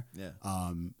them there. Yeah.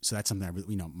 So that's something I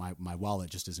really, my wallet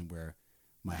just isn't where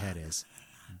my head is,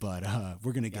 but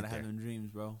we're gonna get there. Gotta have them dreams,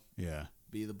 bro. Yeah.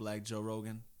 Be the Black Joe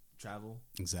Rogan. Travel.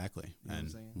 Exactly. You know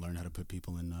and learn how to put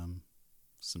people in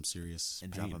some serious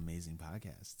and pain. drop amazing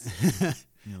podcasts.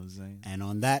 You know what I'm saying? And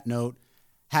on that note,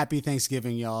 happy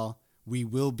Thanksgiving, y'all. We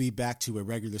will be back to a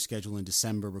regular schedule in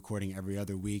December, recording every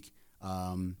other week.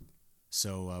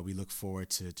 So we look forward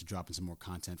to dropping some more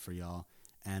content for y'all.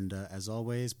 And as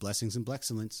always, blessings and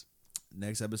blexcellence.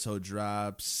 Next episode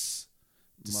drops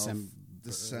December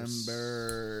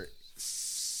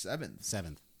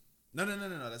 7th. No.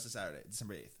 That's a Saturday.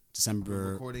 December 8th.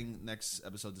 We're recording next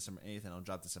episode December 8th, and it'll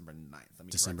drop December 9th.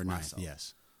 December 9th,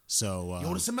 yes. So,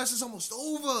 the semester's almost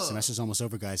over. Semester's almost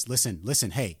over, guys.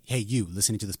 Listen. Hey, you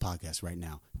listening to this podcast right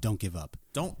now. Don't give up.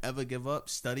 Don't ever give up.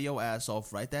 Study your ass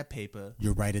off. Write that paper.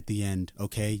 You're right at the end,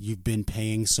 okay? You've been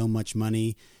paying so much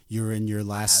money. You're in your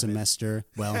last semester.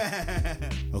 Well,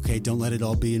 okay, don't let it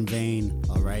all be in vain,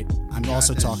 all right? I'm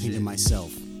also talking to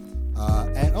myself.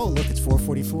 And look, it's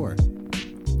 4:44.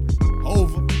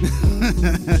 Over.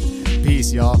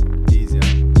 Peace, y'all.